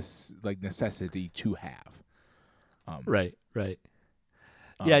necessity to have. Right.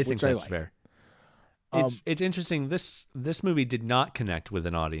 Yeah, I think that's like. fair. It's interesting. This movie did not connect with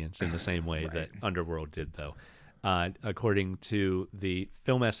an audience in the same way Right. that Underworld did, though. According to the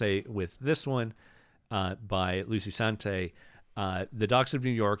film essay with this one by Lucy Sante, The Docks of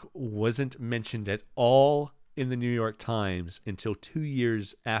New York wasn't mentioned at all in the New York Times until 2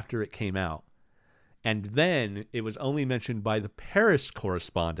 years after it came out. And then it was only mentioned by the Paris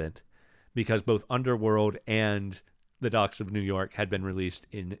correspondent because both Underworld and The Docks of New York had been released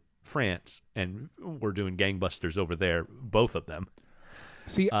in France and were doing gangbusters over there, both of them.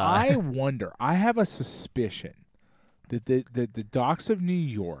 See, I wonder. I have a suspicion that the Docks of New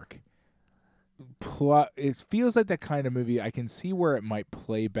York. It feels like that kind of movie. I can see where it might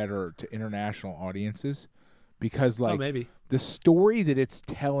play better to international audiences, because maybe the story that it's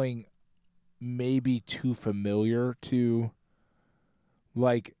telling may be too familiar to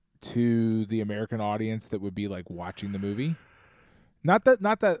the American audience that would be like watching the movie. Not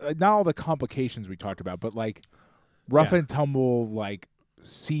all the complications we talked about, but like rough and tumble, like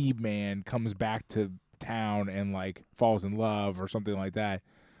seaman comes back to town and like falls in love or something like that.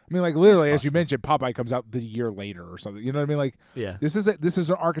 I mean, like literally, as you mentioned, Popeye comes out the year later or something. You know what I mean? Like, this is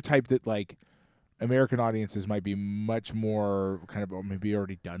an archetype that like American audiences might be much more kind of maybe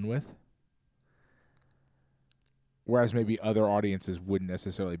already done with, whereas maybe other audiences wouldn't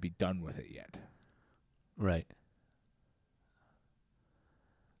necessarily be done with it yet. Right.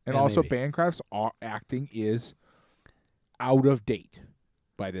 And also, Bancroft's acting is out of date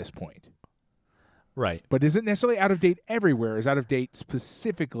by this point. Right. But isn't necessarily out of date everywhere. Is out of date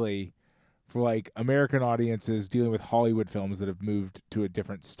specifically for like American audiences dealing with Hollywood films that have moved to a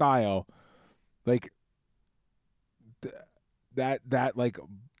different style. Like that like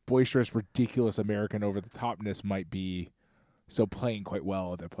boisterous, ridiculous American over the topness might be still playing quite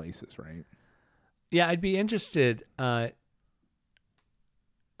well other places, right? Yeah, I'd be interested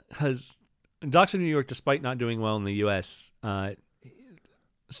because Docks of New York, despite not doing well in the U.S.,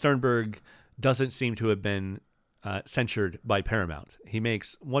 Sternberg doesn't seem to have been censured by Paramount. He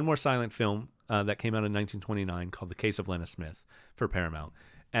makes one more silent film that came out in 1929 called The Case of Lena Smith for Paramount.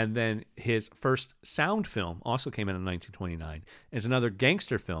 And then his first sound film also came out in 1929 is another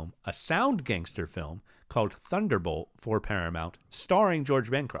gangster film, a sound gangster film called Thunderbolt for Paramount, starring George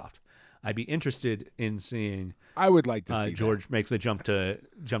Bancroft. I'd be interested in seeing. I would like to see George make the jump to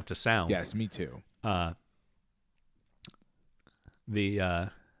sound. Yes, me too.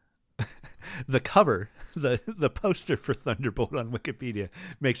 The cover, the poster for Thunderbolt on Wikipedia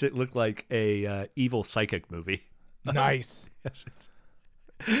makes it look like a evil psychic movie. Nice. Yes,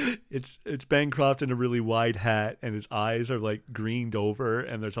 it's Bancroft in a really wide hat, and his eyes are like greened over,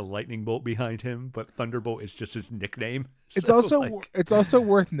 and there's a lightning bolt behind him. But Thunderbolt is just his nickname. It's also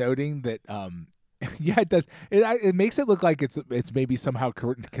worth noting that yeah, it does. It makes it look like it's maybe somehow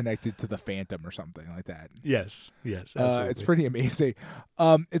connected to the Phantom or something like that. Yes, absolutely. It's pretty amazing.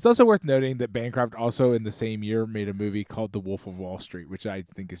 It's also worth noting that Bancroft also in the same year made a movie called The Wolf of Wall Street, which I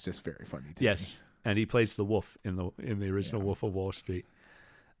think is just very funny to me. And he plays the wolf in the original Wolf of Wall Street.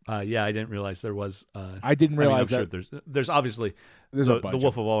 I didn't realize there was. I didn't realize that. Sure there's obviously the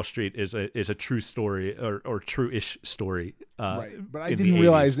Wolf of Wall Street is a true story or true-ish story. Right, but I didn't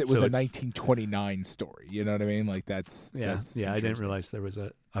realize it was a 1929 story. You know what I mean? Like that's I didn't realize there was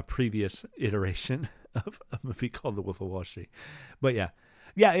a previous iteration of a movie called The Wolf of Wall Street. But yeah,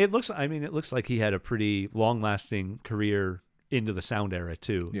 it looks like he had a pretty long-lasting career into the sound era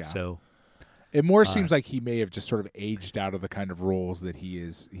too. Yeah. So. It more seems like he may have just sort of aged out of the kind of roles that he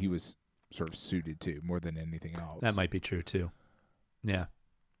was sort of suited to more than anything else. That might be true too. Yeah.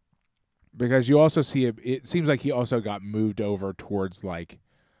 Because you also see it seems like he also got moved over towards like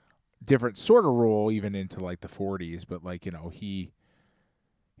different sort of role even into like the 40s, but like, you know, he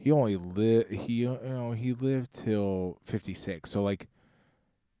lived till 56. So like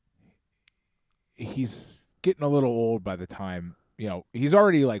he's getting a little old by the time. You know, he's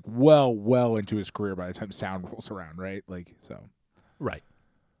already like well into his career by the time sound rolls around, right? Like so. Right.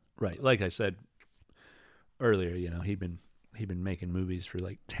 Like I said earlier, you know, he'd been making movies for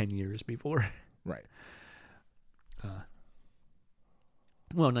like 10 years before. Right.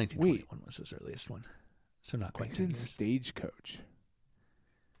 1921 was his earliest one, so not quite. He's 10 in years. Stagecoach.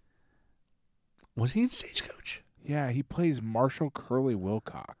 Was he in Stagecoach? Yeah, he plays Marshall Curly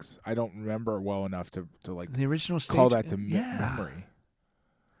Wilcox. I don't remember well enough to like the original call that to memory.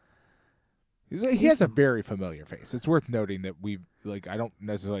 He has a very familiar face. It's worth noting that I don't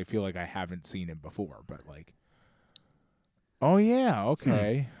necessarily feel like I haven't seen him before, but like, oh yeah,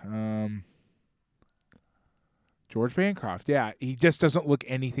 okay. George Bancroft. Yeah, he just doesn't look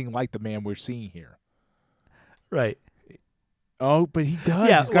anything like the man we're seeing here. Right. Oh, but he does.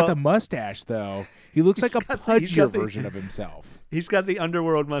 Yeah, he's got the mustache, though. He looks like a pudgier version of himself. He's got the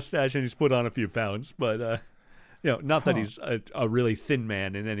underworld mustache, and he's put on a few pounds. But, not that he's a really thin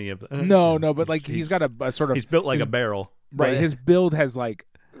man in any of the... No, but like he's got a sort of... He's built like a barrel. Right. His build has like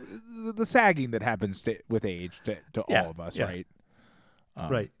the sagging that happens with age to all of us, right?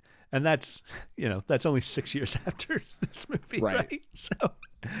 Right. And that's only 6 years after this movie, right? So,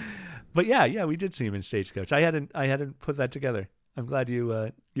 but yeah, we did see him in Stagecoach. I hadn't put that together. I'm glad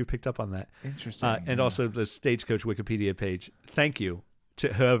you picked up on that. Interesting. And also the Stagecoach Wikipedia page. Thank you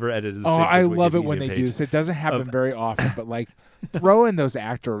to whoever edited the Stagecoach I love Wikipedia it when they do this. It doesn't happen very often, but like throw in those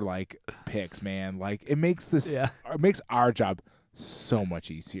actor like pics, man. Like it makes it makes our job so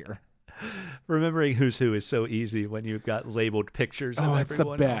much easier. Remembering who's who is so easy when you've got labeled pictures. Oh, it's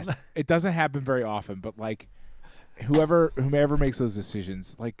the best. It doesn't happen very often, but like whomever makes those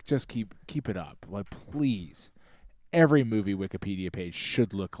decisions, like just keep it up. Like please, every movie Wikipedia page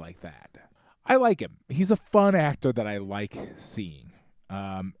should look like that. I like him. He's a fun actor that I like seeing,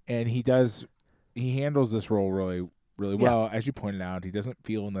 and he handles this role really, really well. As you pointed out, he doesn't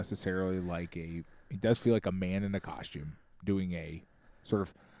feel necessarily like he does feel like a man in a costume doing a sort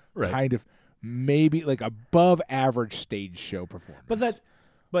of. Kind of maybe like above average stage show performance.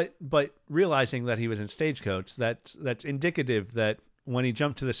 But realizing that he was in Stagecoach, that's indicative that when he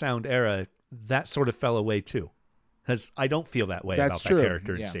jumped to the sound era, that sort of fell away too. Because I don't feel that way about that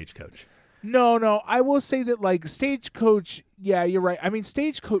character in Stagecoach. No, I will say that like Stagecoach, yeah, you're right. I mean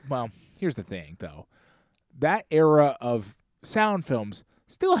Stagecoach, well, here's the thing though. That era of sound films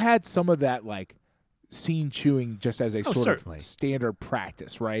still had some of that like scene chewing just as a sort of standard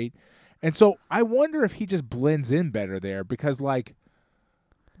practice, right? And so I wonder if he just blends in better there because like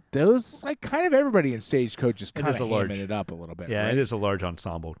those like kind of everybody in Stagecoach is kind of hamming it up a little bit. Yeah, right? It is a large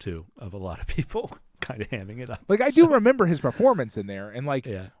ensemble too of a lot of people kind of hamming it up. Like I do remember his performance in there, and like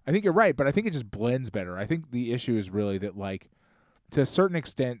I think you're right, but I think it just blends better. I think the issue is really that like to a certain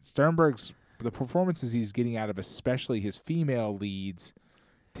extent, Sternberg's the performances he's getting out of, especially his female leads,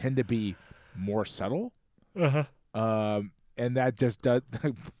 tend to be more subtle. And that just does.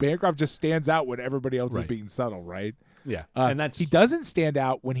 Bancroft just stands out when everybody else is being subtle, right? Yeah, and he doesn't stand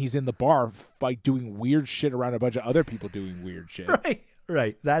out when he's in the bar, like doing weird shit around a bunch of other people doing weird shit.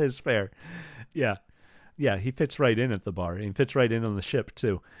 Right. That is fair. Yeah. He fits right in at the bar. He fits right in on the ship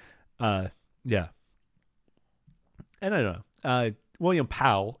too. Yeah. And I don't know. William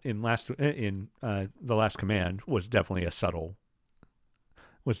Powell in The Last Command was definitely subtle,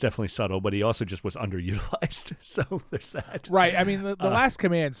 but he also just was underutilized. So there's that. Right. I mean, the Last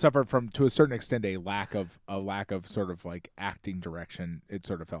Command suffered from, to a certain extent, a lack of sort of like acting direction. It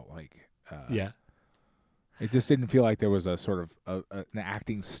sort of felt like, it just didn't feel like there was a sort of an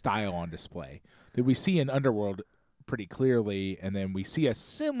acting style on display that we see in Underworld pretty clearly, and then we see a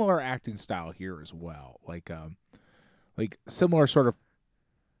similar acting style here as well, like similar sort of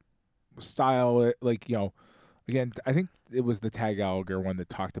style, like again, I think it was the Tag Gallagher one that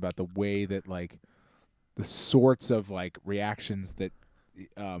talked about the way that like the sorts of like reactions that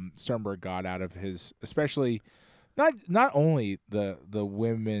Sternberg got out of his, especially not only the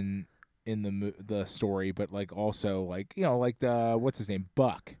women in the story, but like also like like the what's his name,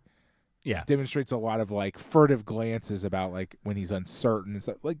 Buck. Yeah, demonstrates a lot of like furtive glances about like when he's uncertain and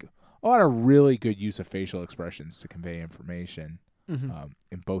stuff. Like a lot of really good use of facial expressions to convey information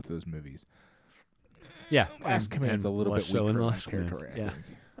in both of those movies. Yeah, Last Command's a little bit weaker in Last territory. Yeah,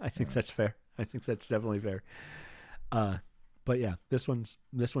 I think that's fair. I think that's definitely fair. But yeah, this one's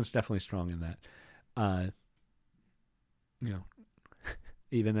definitely strong in that.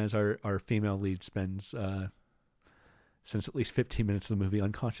 Even as our female lead spends since at least 15 minutes of the movie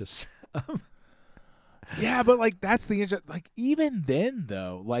unconscious. Yeah, but like that's the like even then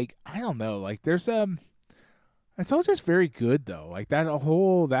though, like I don't know, like there's it's all just very good though. Like that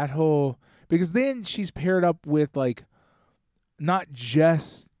whole because then she's paired up with like not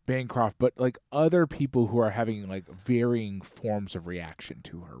just Bancroft, but like other people who are having like varying forms of reaction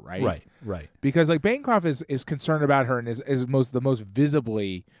to her, right? Right. Because like Bancroft is concerned about her and is the most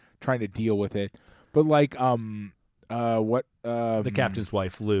visibly trying to deal with it. But like the captain's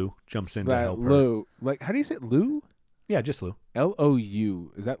wife, Lou, jumps in to help her. Lou, like how do you say it? Lou? Yeah, just Lou.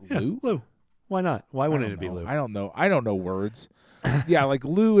 Lou. Is that Lou? Lou. Why not? Why wouldn't it be Lou? I don't know. I don't know words. Yeah, like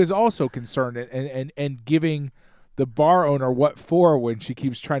Lou is also concerned and giving the bar owner what for when she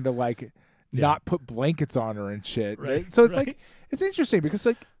keeps trying to like not put blankets on her and shit. Right? So it's like it's interesting because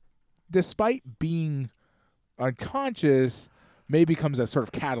like despite being unconscious, May becomes a sort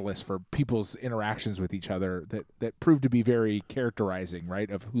of catalyst for people's interactions with each other that prove to be very characterizing, right,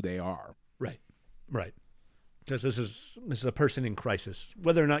 of who they are. Right. Because this is a person in crisis.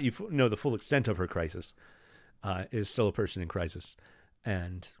 Whether or not you know the full extent of her crisis, is still a person in crisis.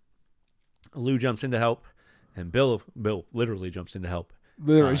 And Lou jumps in to help, and Bill literally jumps in to help.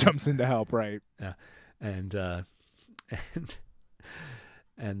 Jumps in to help, right? Yeah, and the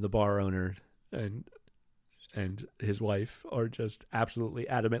bar owner and his wife are just absolutely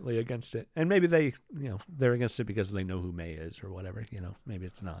adamantly against it. And maybe they're against it because they know who May is or whatever. Maybe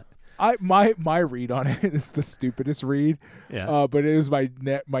it's not. My read on it is the stupidest read. Yeah. But it was my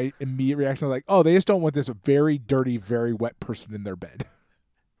immediate reaction. I was like, oh, they just don't want this very dirty, very wet person in their bed.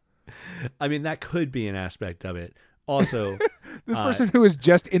 I mean, that could be an aspect of it. Also, this person who is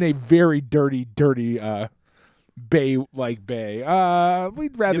just in a very dirty bay.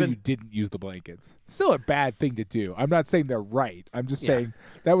 We'd rather you didn't use the blankets. Still a bad thing to do. I'm not saying they're right. I'm just saying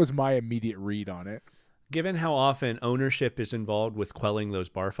that was my immediate read on it. Given how often ownership is involved with quelling those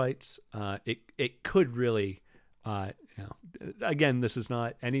bar fights, it could really, again, this is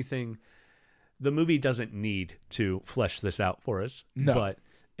not anything. The movie doesn't need to flesh this out for us. No. But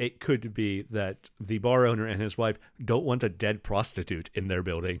it could be that the bar owner and his wife don't want a dead prostitute in their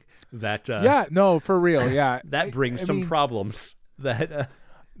building. That for real, yeah. That brings some problems. That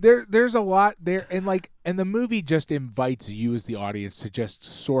there's a lot there, and the movie just invites you as the audience to just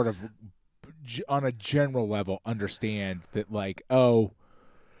sort of, on a general level, understand that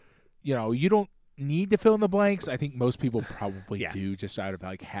you don't need to fill in the blanks. I think most people probably do, just out of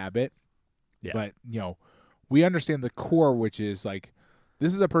habit. Yeah. But we understand the core, which is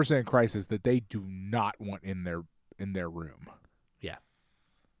this is a person in crisis that they do not want in their room. Yeah.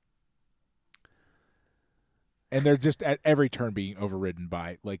 And they're just at every turn being overridden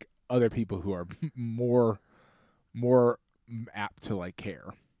by other people who are more apt to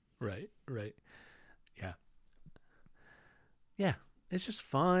care. Right. Yeah. Yeah. It's just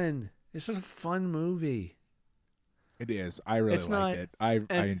fun. It's just a fun movie. It is. I really liked it. I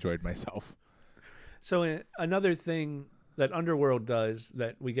enjoyed myself. So another thing that Underworld does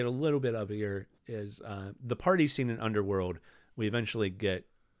that we get a little bit of here is the party scene in Underworld. We eventually get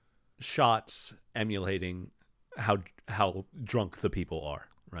shots emulating how drunk the people are,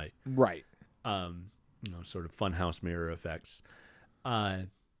 right? Right. Sort of funhouse mirror effects.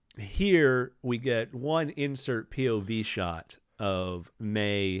 Here we get one insert POV shot of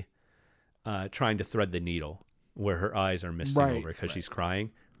May trying to thread the needle, where her eyes are misting over because she's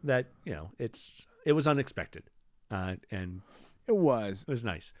crying. That it was unexpected. And it was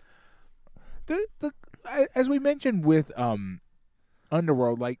nice. As we mentioned with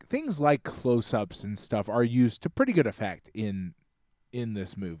Underworld, things like close-ups and stuff are used to pretty good effect in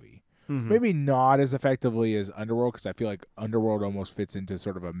this movie. Mm-hmm. Maybe not as effectively as Underworld, because I feel like Underworld almost fits into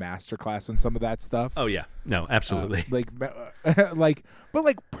sort of a masterclass on some of that stuff. Oh yeah, no, absolutely. But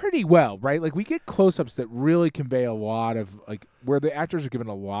pretty well, right? We get close-ups that really convey a lot of where the actors are given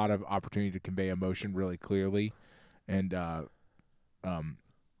a lot of opportunity to convey emotion really clearly. And the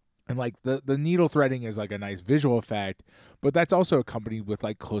needle threading is a nice visual effect, but that's also accompanied with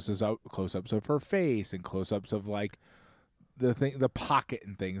close-ups of her face and close-ups of the pocket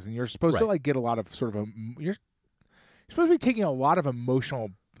and things. And you're supposed to get a lot of sort of you're supposed to be taking a lot of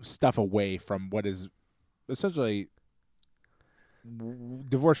emotional stuff away from what is essentially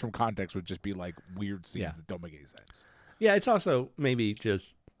divorced from context would just be weird scenes that don't make any sense. Yeah, it's also maybe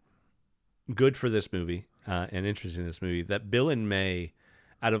just good for this movie. And interesting in this movie that Bill and May,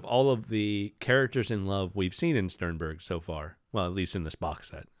 out of all of the characters in love we've seen in Sternberg so far, well, at least in this box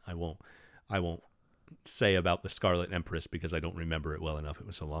set, I won't say about the Scarlet Empress because I don't remember it well enough. It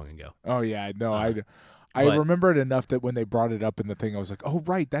was so long ago. Oh yeah, no, I remember it enough that when they brought it up in the thing, I was like, oh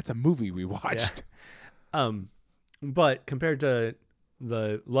right, that's a movie we watched. Yeah. But compared to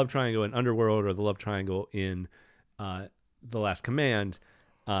the love triangle in Underworld or the love triangle in The Last Command,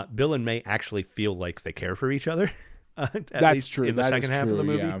 Bill and May actually feel like they care for each other. That's true. In the second half of the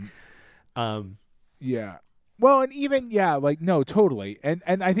movie. Yeah. Yeah. Well, and even no, totally. And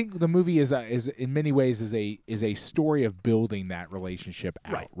I think the movie is in many ways is a story of building that relationship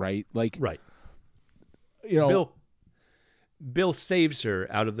out, right? Right. Bill saves her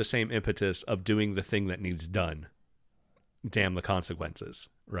out of the same impetus of doing the thing that needs done. Damn the consequences,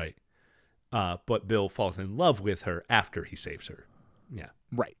 right? But Bill falls in love with her after he saves her. Yeah.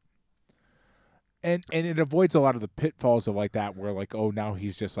 Right. And it avoids a lot of the pitfalls of that where now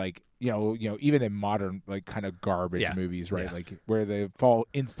he's just even in modern kind of garbage movies, right? Yeah. Where they fall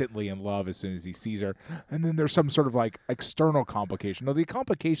instantly in love as soon as he sees her, and then there's some sort of external complication. No, the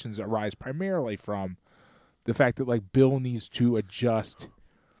complications arise primarily from the fact that like Bill needs to adjust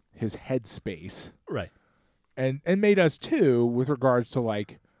his headspace, right, and May does too with regards to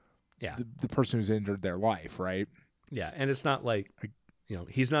like yeah, the person who's injured their life, right? Yeah, and it's not like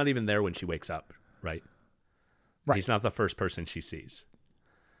he's not even there when she wakes up, right? Right. He's not the first person she sees.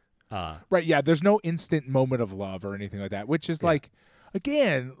 Right, yeah, there's no instant moment of love or anything like that, which is like,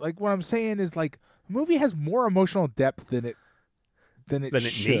 again, like what I'm saying is like the movie has more emotional depth than it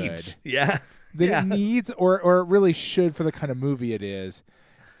should. Needs. Yeah. It needs or it really should for the kind of movie it is.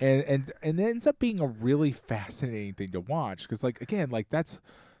 And it ends up being a really fascinating thing to watch because like again, like that's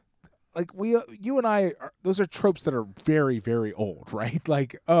like you and I those are tropes that are very, very old, right?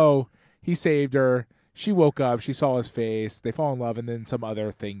 Like, oh, he saved her. She woke up, she saw his face, they fall in love, and then some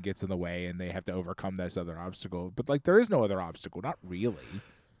other thing gets in the way, and they have to overcome this other obstacle. But, like, there is no other obstacle. Not really.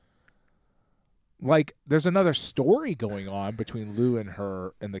 Like, there's another story going on between Lou and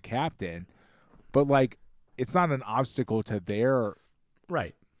her and the captain, but, like, it's not an obstacle to their...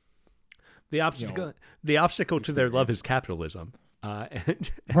 Right. The obstacle to their love is capitalism.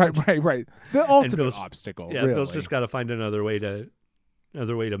 Right. The ultimate obstacle, yeah, really. Bill's just got to find another way to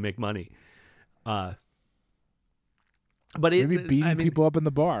make money. But maybe beating people up in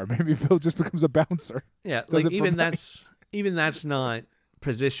the bar. Maybe Bill just becomes a bouncer. Yeah, like even that's not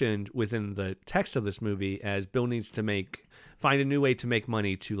positioned within the text of this movie as Bill needs to find a new way to make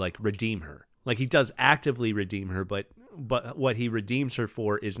money to like redeem her. Like he does actively redeem her, but what he redeems her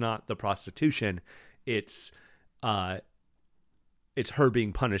for is not the prostitution. It's her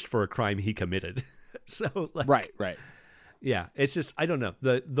being punished for a crime he committed. So like, right. Yeah, it's just I don't know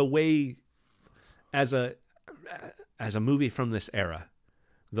the way. As a movie from this era,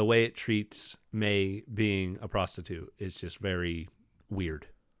 the way it treats May being a prostitute is just very weird,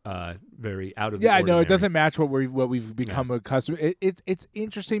 very out of the ordinary. No, it doesn't match what we've become accustomed. It's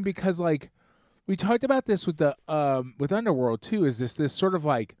interesting because like we talked about this with the with Underworld too. Is this sort of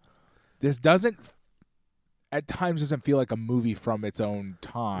like this doesn't at times doesn't feel like a movie from its own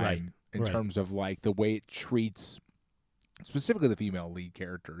time in terms of like the way it treats specifically the female lead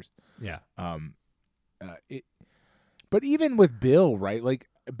characters. Yeah. But even with Bill, right? Like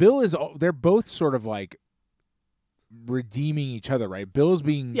Bill they're both sort of like redeeming each other, right? Bill's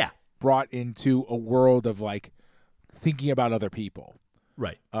being brought into a world of like thinking about other people,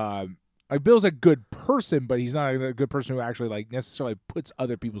 right? Like Bill's a good person, but he's not a good person who actually like necessarily puts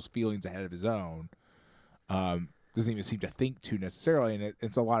other people's feelings ahead of his own. Doesn't even seem to think too necessarily, and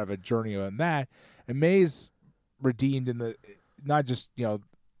it's a lot of a journey on that. And May's redeemed in the not just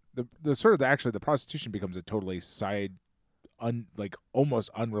the sort of the prostitution becomes a totally side, like almost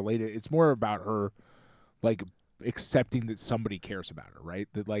unrelated. It's more about her, like accepting that somebody cares about her, right?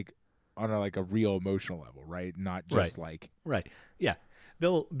 That like on a real emotional level, right? Not just right. Yeah,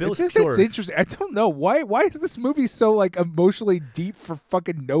 Bill's it's pure. It's interesting. I don't know why is this movie so like emotionally deep for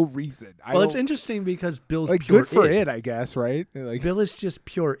fucking no reason. It's interesting because Bill's like pure good for id. I guess, right? Like Bill is just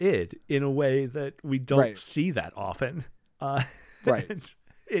pure id in a way that we don't see that often. Right.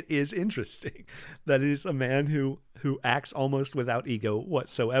 It is interesting that it is a man who acts almost without ego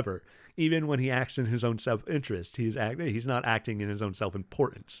whatsoever. Even when he acts in his own self-interest, he's not acting in his own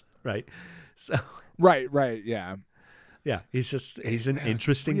self-importance, right? So right, yeah. Yeah, he's an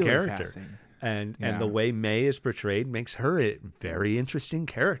interesting really character. And the way May is portrayed makes her a very interesting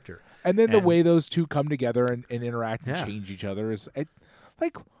character. And then the way those two come together and interact and change each other is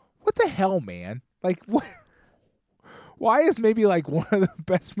like, what the hell, man? Like, what? Why is maybe like one of the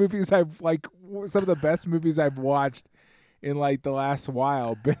best movies some of the best movies I've watched in like the last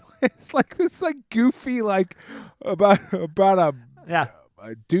while? But it's like this like goofy like about a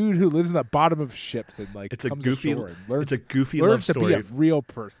dude who lives in the bottom of ships and like it's a comes goofy ashore and learns, it's a goofy learns love story. To be a real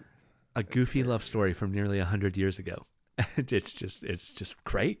person. A goofy love story from nearly 100 years ago. It's just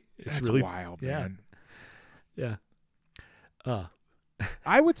great. It's really wild, man. Yeah.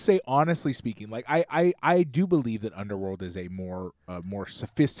 I would say, honestly speaking, like I do believe that Underworld is a more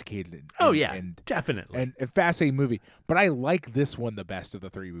sophisticated definitely and fascinating movie. But I like this one the best of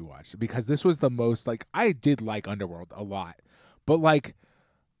the three we watched because this was the most like I did like Underworld a lot, but like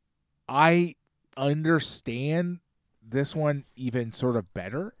I understand this one even sort of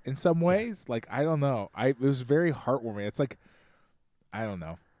better in some ways. Like I don't know, it was very heartwarming. It's like I don't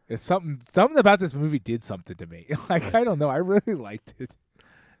know. It's something about this movie did something to me. Like I don't know, I really liked it.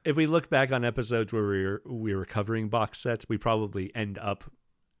 If we look back on episodes where we were covering box sets, we probably end up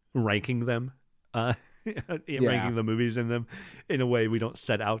ranking them, ranking the movies in them in a way we don't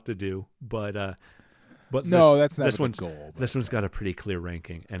set out to do. But no, that's not the goal. This one's got a pretty clear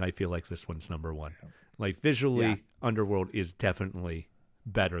ranking, and I feel like this one's number one. Like visually, Underworld is definitely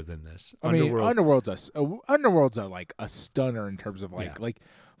better than this. I mean, Underworld's like a stunner in terms of like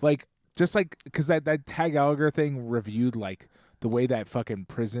just like because that Tag Gallagher thing reviewed like the way that fucking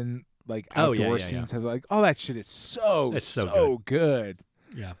prison like outdoor scenes have like all that shit is so good.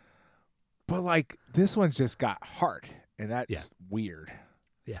 Yeah. But like this one's just got heart, and that's weird.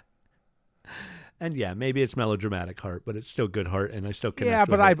 Yeah. And maybe it's melodramatic heart, but it's still good heart, and I still connect. Yeah,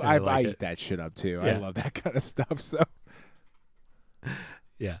 but with I eat eat that shit up too. Yeah. I love that kind of stuff. So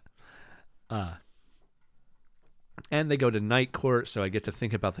yeah. And they go to Night Court, so I get to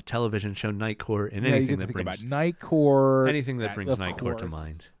think about the television show Night Court and anything that brings Night Court. Anything that brings Night Court to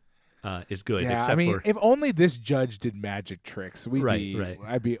mind is good. Yeah, except I mean, for, if only this judge did magic tricks, right.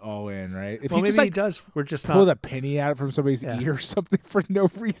 I'd be all in, right? If well, he just maybe he does. We're just pull the penny out from somebody's ear or something for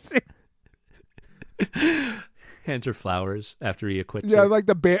no reason. Hands her flowers after he acquits her. Yeah, like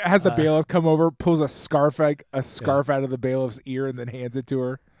the bailiff come over, pulls a scarf out of the bailiff's ear, and then hands it to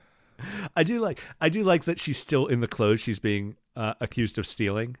her. I do like that she's still in the clothes she's being accused of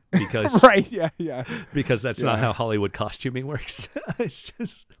stealing because right, yeah, because that's not how Hollywood costuming works. It's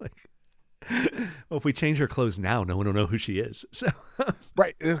just like, well, if we change her clothes now, no one will know who she is. So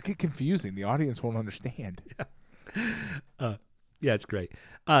right, it'll get confusing. The audience won't understand. Yeah, it's great.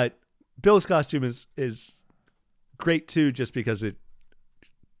 Bill's costume is great too, just because it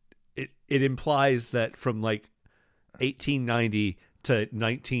implies that from like 1890 to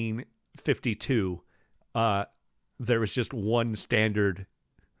 1952, there was just one standard.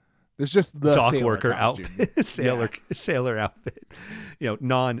 There's just the dock sailor worker costume. outfit, sailor outfit,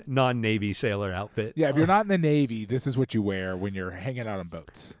 non-Navy sailor outfit. Yeah, if you're not in the Navy, this is what you wear when you're hanging out on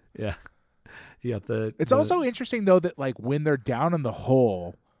boats. Yeah, you got It's also interesting though that like when they're down in the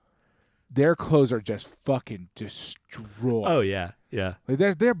hole, their clothes are just fucking destroyed. Oh yeah. Like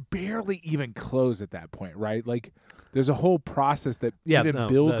they're barely even clothes at that point, right? Like there's a whole process that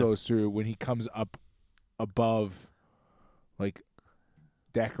Bill goes through when he comes up above, like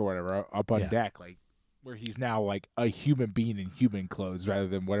deck or whatever, up on deck, like where he's now like a human being in human clothes rather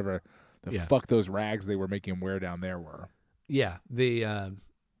than whatever the fuck those rags they were making him wear down there were. Yeah, the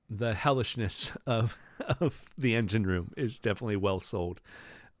hellishness of the engine room is definitely well sold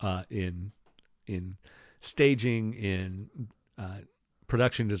in staging, in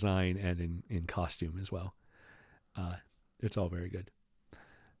production design, and in costume as well. It's all very good.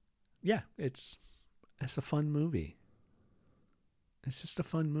 Yeah, it's a fun movie. It's just a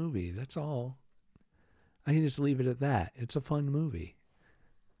fun movie. That's all. I can just leave it at that. It's a fun movie.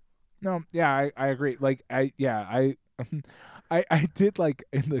 No, yeah, I agree. Like I did like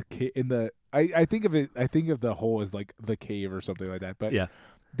I think of it. I think of the hole as like the cave or something like that. But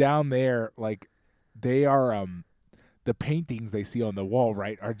down there, like they are the paintings they see on the wall,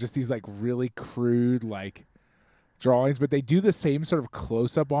 right, are just these like really crude like drawings, but they do the same sort of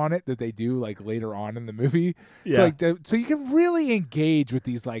close up on it that they do like later on in the movie. Yeah. So you can really engage with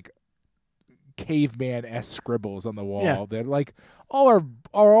these like caveman-esque scribbles on the wall. Yeah. They're like are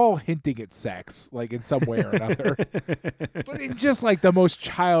all hinting at sex, like in some way or another. But in just like the most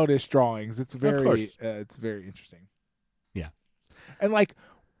childish drawings. It's very interesting. Yeah. And like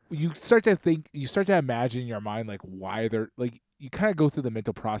you start to imagine in your mind like why they're like, you kind of go through the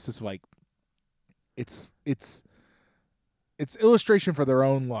mental process of like it's illustration for their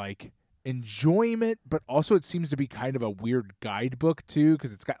own like enjoyment, but also it seems to be kind of a weird guidebook too,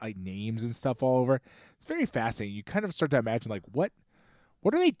 because it's got like names and stuff all over. It's very fascinating. You kind of start to imagine like what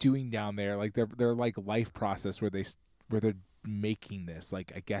are they doing down there, like their like life process where they're making this,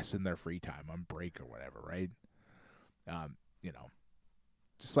 like I guess in their free time on break or whatever, right?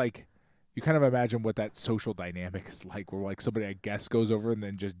 Just like you kind of imagine what that social dynamic is like, where like somebody I guess goes over and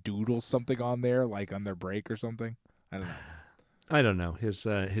then just doodles something on there, like on their break or something. I don't know.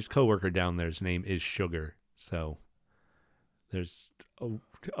 His coworker down there's name is Sugar, so there's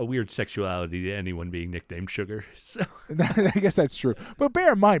a weird sexuality to anyone being nicknamed Sugar. So I guess that's true. But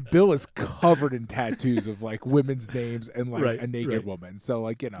bear in mind, Bill is covered in tattoos of like women's names and like a naked woman. So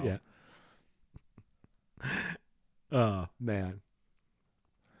like Yeah. Oh man.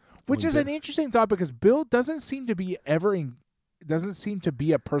 Which is an interesting thought, because Bill doesn't seem to be a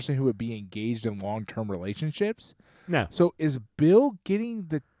person who would be engaged in long-term relationships. No. So is Bill getting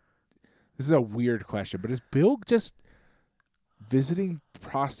this is a weird question, but is Bill just visiting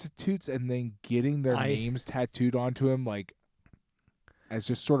prostitutes and then getting their names tattooed onto him like as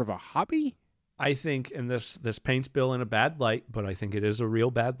just sort of a hobby? I think, and this paints Bill in a bad light, but I think it is a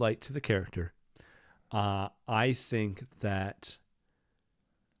real bad light to the character. I think that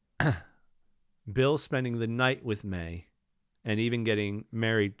Bill spending the night with May and even getting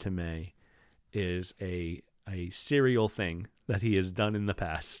married to May is a serial thing that he has done in the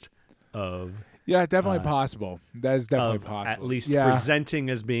past of definitely possible. That is definitely possible. At least presenting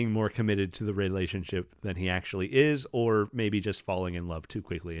as being more committed to the relationship than he actually is, or maybe just falling in love too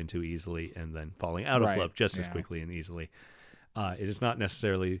quickly and too easily, and then falling out of love just as quickly and easily. It is not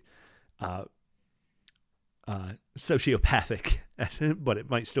necessarily sociopathic, but it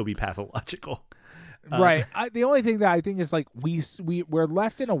might still be pathological. Right. The only thing that I think is like we're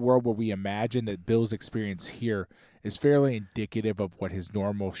left in a world where we imagine that Bill's experience here is fairly indicative of what his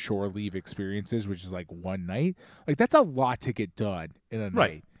normal shore leave experience is, which is like one night. Like that's a lot to get done in a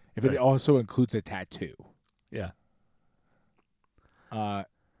night. If it also includes a tattoo. Yeah. I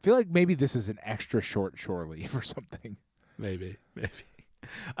feel like maybe this is an extra short shore leave or something. Maybe.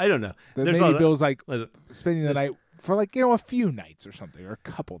 I don't know. Maybe Bill's like spending the night for like, a few nights or something, or a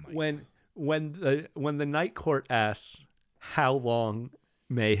couple nights. When the night court asks how long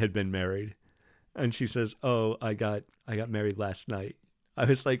May had been married, and she says, "Oh, I got married last night." I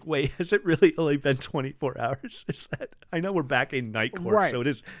was like, "Wait, has it really only been 24 hours?" Is that? I know we're back in night court, so it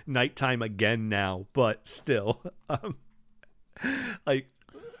is nighttime again now, but still, like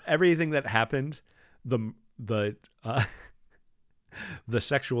everything that happened, the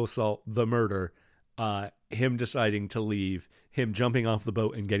sexual assault, the murder, him deciding to leave, him jumping off the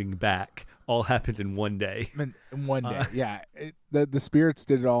boat and getting back, all happened in one day. In one day, the spirits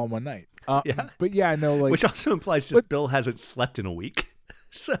did it all in one night. But which also implies Bill hasn't slept in a week.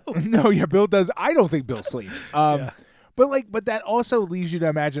 So Bill does. I don't think Bill sleeps. But that also leaves you to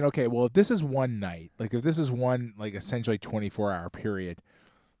imagine. Okay, well, if this is one night, like if this is one like essentially 24-hour period,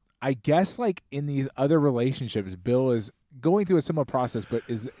 I guess like in these other relationships, Bill is going through a similar process, but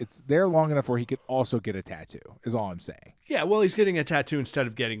it's there long enough where he could also get a tattoo, is all I'm saying. Yeah, well, he's getting a tattoo instead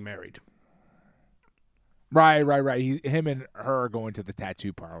of getting married. Right. Him and her are going to the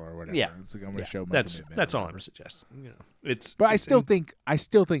tattoo parlor or whatever. Yeah, it's like I'm going to show my commitment. That's all I'm suggesting. But I still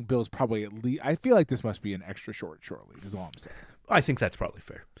think Bill's probably at least. I feel like this must be an extra short leave, is all I'm saying. I think that's probably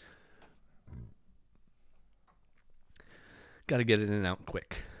fair. Got to get it in and out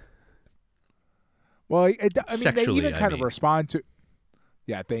quick. Well, they even kind of respond to.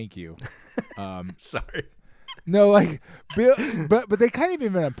 Yeah, thank you. Sorry. No, like Bill, but they kind of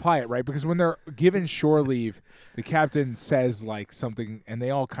even imply it, right? Because when they're given shore leave, the captain says like something, and they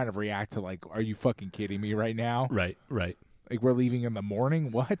all kind of react to like, "Are you fucking kidding me right now?" Right. Like we're leaving in the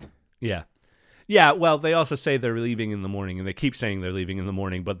morning. What? Yeah. Well, they also say they're leaving in the morning, and they keep saying they're leaving in the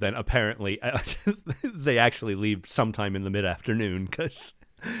morning, but then apparently they actually leave sometime in the mid-afternoon because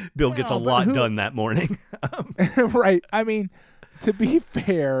Bill gets a lot done that morning. Right. I mean, to be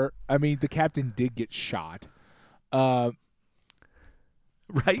fair, the captain did get shot. Right.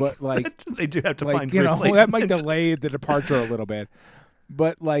 But like they do have to find that might delay the departure a little bit.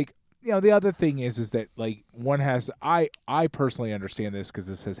 But like, the other thing is that like one has I personally understand this because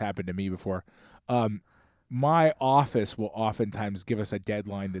this has happened to me before. My office will oftentimes give us a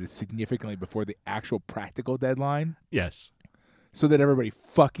deadline that is significantly before the actual practical deadline. Yes. So that everybody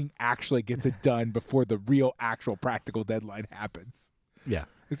fucking actually gets it done before the real actual practical deadline happens. Yeah.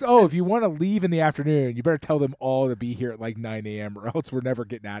 It's, if you want to leave in the afternoon, you better tell them all to be here at like 9 a.m. or else we're never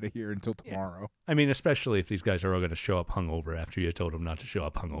getting out of here until tomorrow. Yeah. Especially if these guys are all going to show up hungover after you told them not to show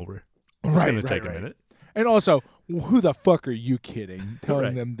up hungover. It's going to take a minute. And also, who the fuck are you kidding?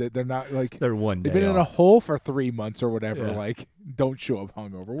 Telling them that they're not like they're one day they've been off. In a hole for 3 months or whatever. Yeah. Like, don't show up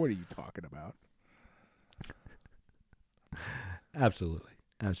hungover. What are you talking about? Absolutely.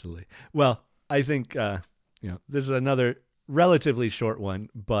 Well, I think this is another relatively short one,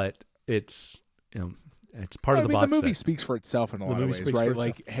 but it's it's part of the box. The movie set. Speaks for itself in a lot of ways, right?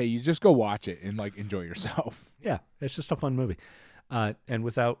 Like, hey, you just go watch it and like enjoy yourself. Yeah, it's just a fun movie. And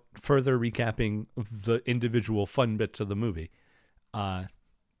without further recapping the individual fun bits of the movie,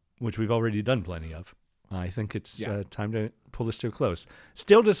 which we've already done plenty of, I think it's time to pull this to a close.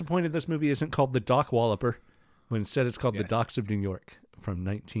 Still disappointed this movie isn't called The Dock Walloper, when instead it's called The Docks of New York from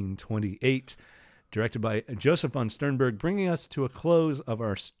 1928, directed by Joseph von Sternberg, bringing us to a close of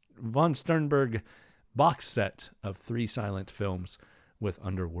our von Sternberg box set of 3 silent films with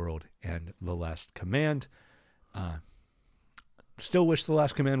Underworld and The Last Command. Still wish The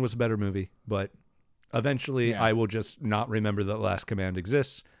Last Command was a better movie, but eventually I will just not remember that Last Command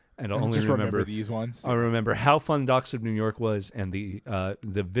exists, and I'll only just remember these ones. I'll remember how fun Docks of New York was and the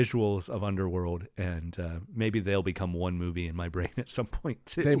visuals of Underworld, and maybe they'll become one movie in my brain at some point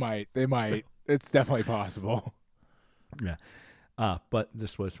too. They might. So, it's definitely possible. Yeah. But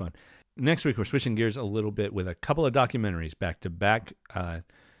this was fun. Next week, we're switching gears a little bit with a couple of documentaries back to back.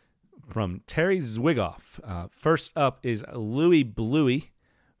 From Terry Zwigoff. First up is Louie Bluey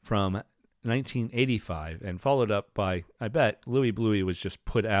from 1985, and followed up by, I bet, Louie Bluey was just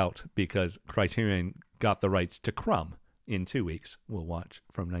put out because Criterion got the rights to Crumb in 2 weeks. We'll watch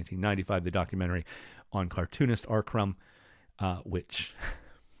from 1995 the documentary on cartoonist R. Crumb, which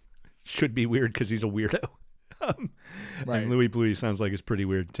should be weird because he's a weirdo. Right. And Louie Bluey sounds like it's pretty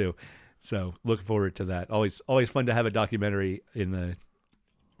weird too. So look forward to that. Always fun to have a documentary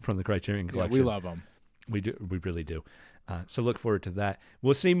from the Criterion Collection. Yeah, we love them. We do. We really do. So look forward to that.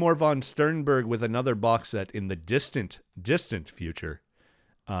 We'll see more von Sternberg with another box set in the distant future.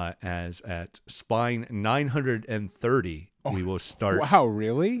 As at Spine 930, we will start. Wow,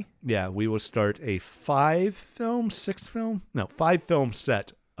 really? Yeah, we will start a 5-film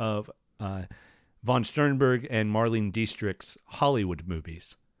set of von Sternberg and Marlene Dietrich's Hollywood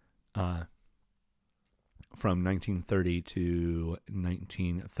movies from 1930 to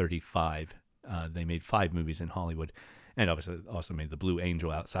 1935. They made 5 movies in Hollywood, and obviously also made The Blue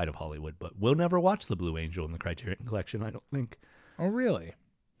Angel outside of Hollywood, but we'll never watch The Blue Angel in the Criterion Collection, I don't think. Oh, really?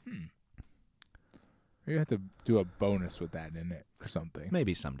 You have to do a bonus with that in it or something.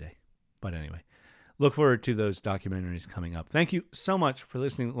 Maybe someday. But anyway, look forward to those documentaries coming up. Thank you so much for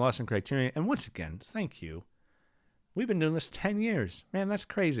listening to Lost in Criterion. And once again, thank you. We've been doing this 10 years. Man, that's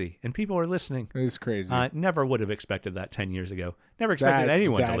crazy. And people are listening. It is crazy. Never would have expected that 10 years ago. Never expected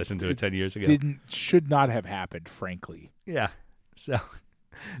anyone to listen to it 10 years ago. Should not have happened, frankly. Yeah. So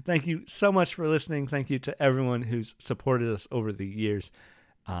thank you so much for listening. Thank you to everyone who's supported us over the years.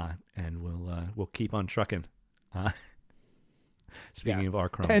 And we'll keep on trucking. Speaking of our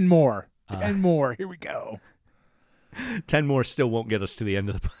Crumb. 10 more. 10 more. Here we go. 10 more still won't get us to the end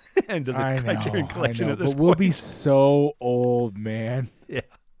of the Criterion Collection at this point. But we'll be so old, man. Yeah.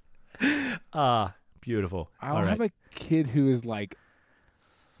 Beautiful. I'll have a kid who is like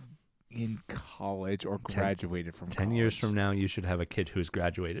in college or graduated from college. 10 years from now, you should have a kid who's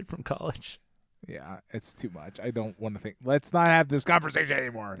graduated from college. Yeah, it's too much. I don't want to think. Let's not have this conversation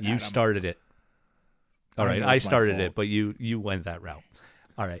anymore. You started it. All right, I started it, but you went that route.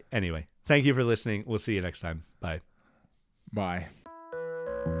 All right, anyway, thank you for listening. We'll see you next time. Bye. Bye.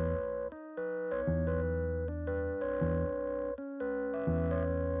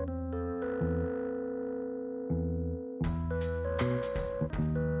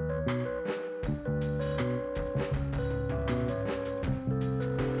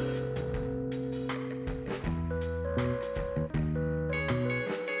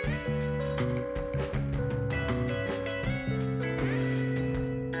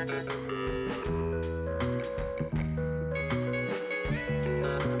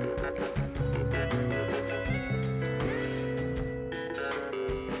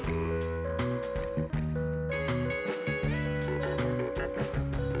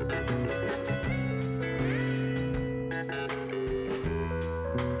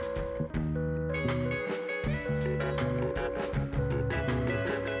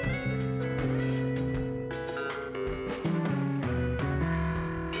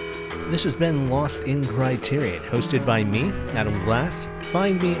 This has been Lost in Criterion, hosted by me, Adam Glass.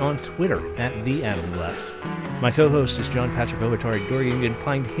 Find me on Twitter at @TheAdamGlass. My co-host is John Patrick Ovatari Dorgan. You can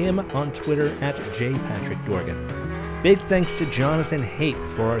find him on Twitter at JPatrickDorgan. Big thanks to Jonathan Hape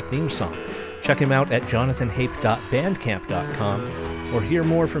for our theme song. Check him out at jonathanhape.bandcamp.com or hear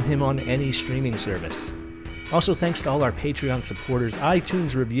more from him on any streaming service. Also, thanks to all our Patreon supporters,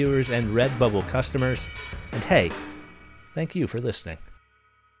 iTunes reviewers, and Redbubble customers. And hey, thank you for listening.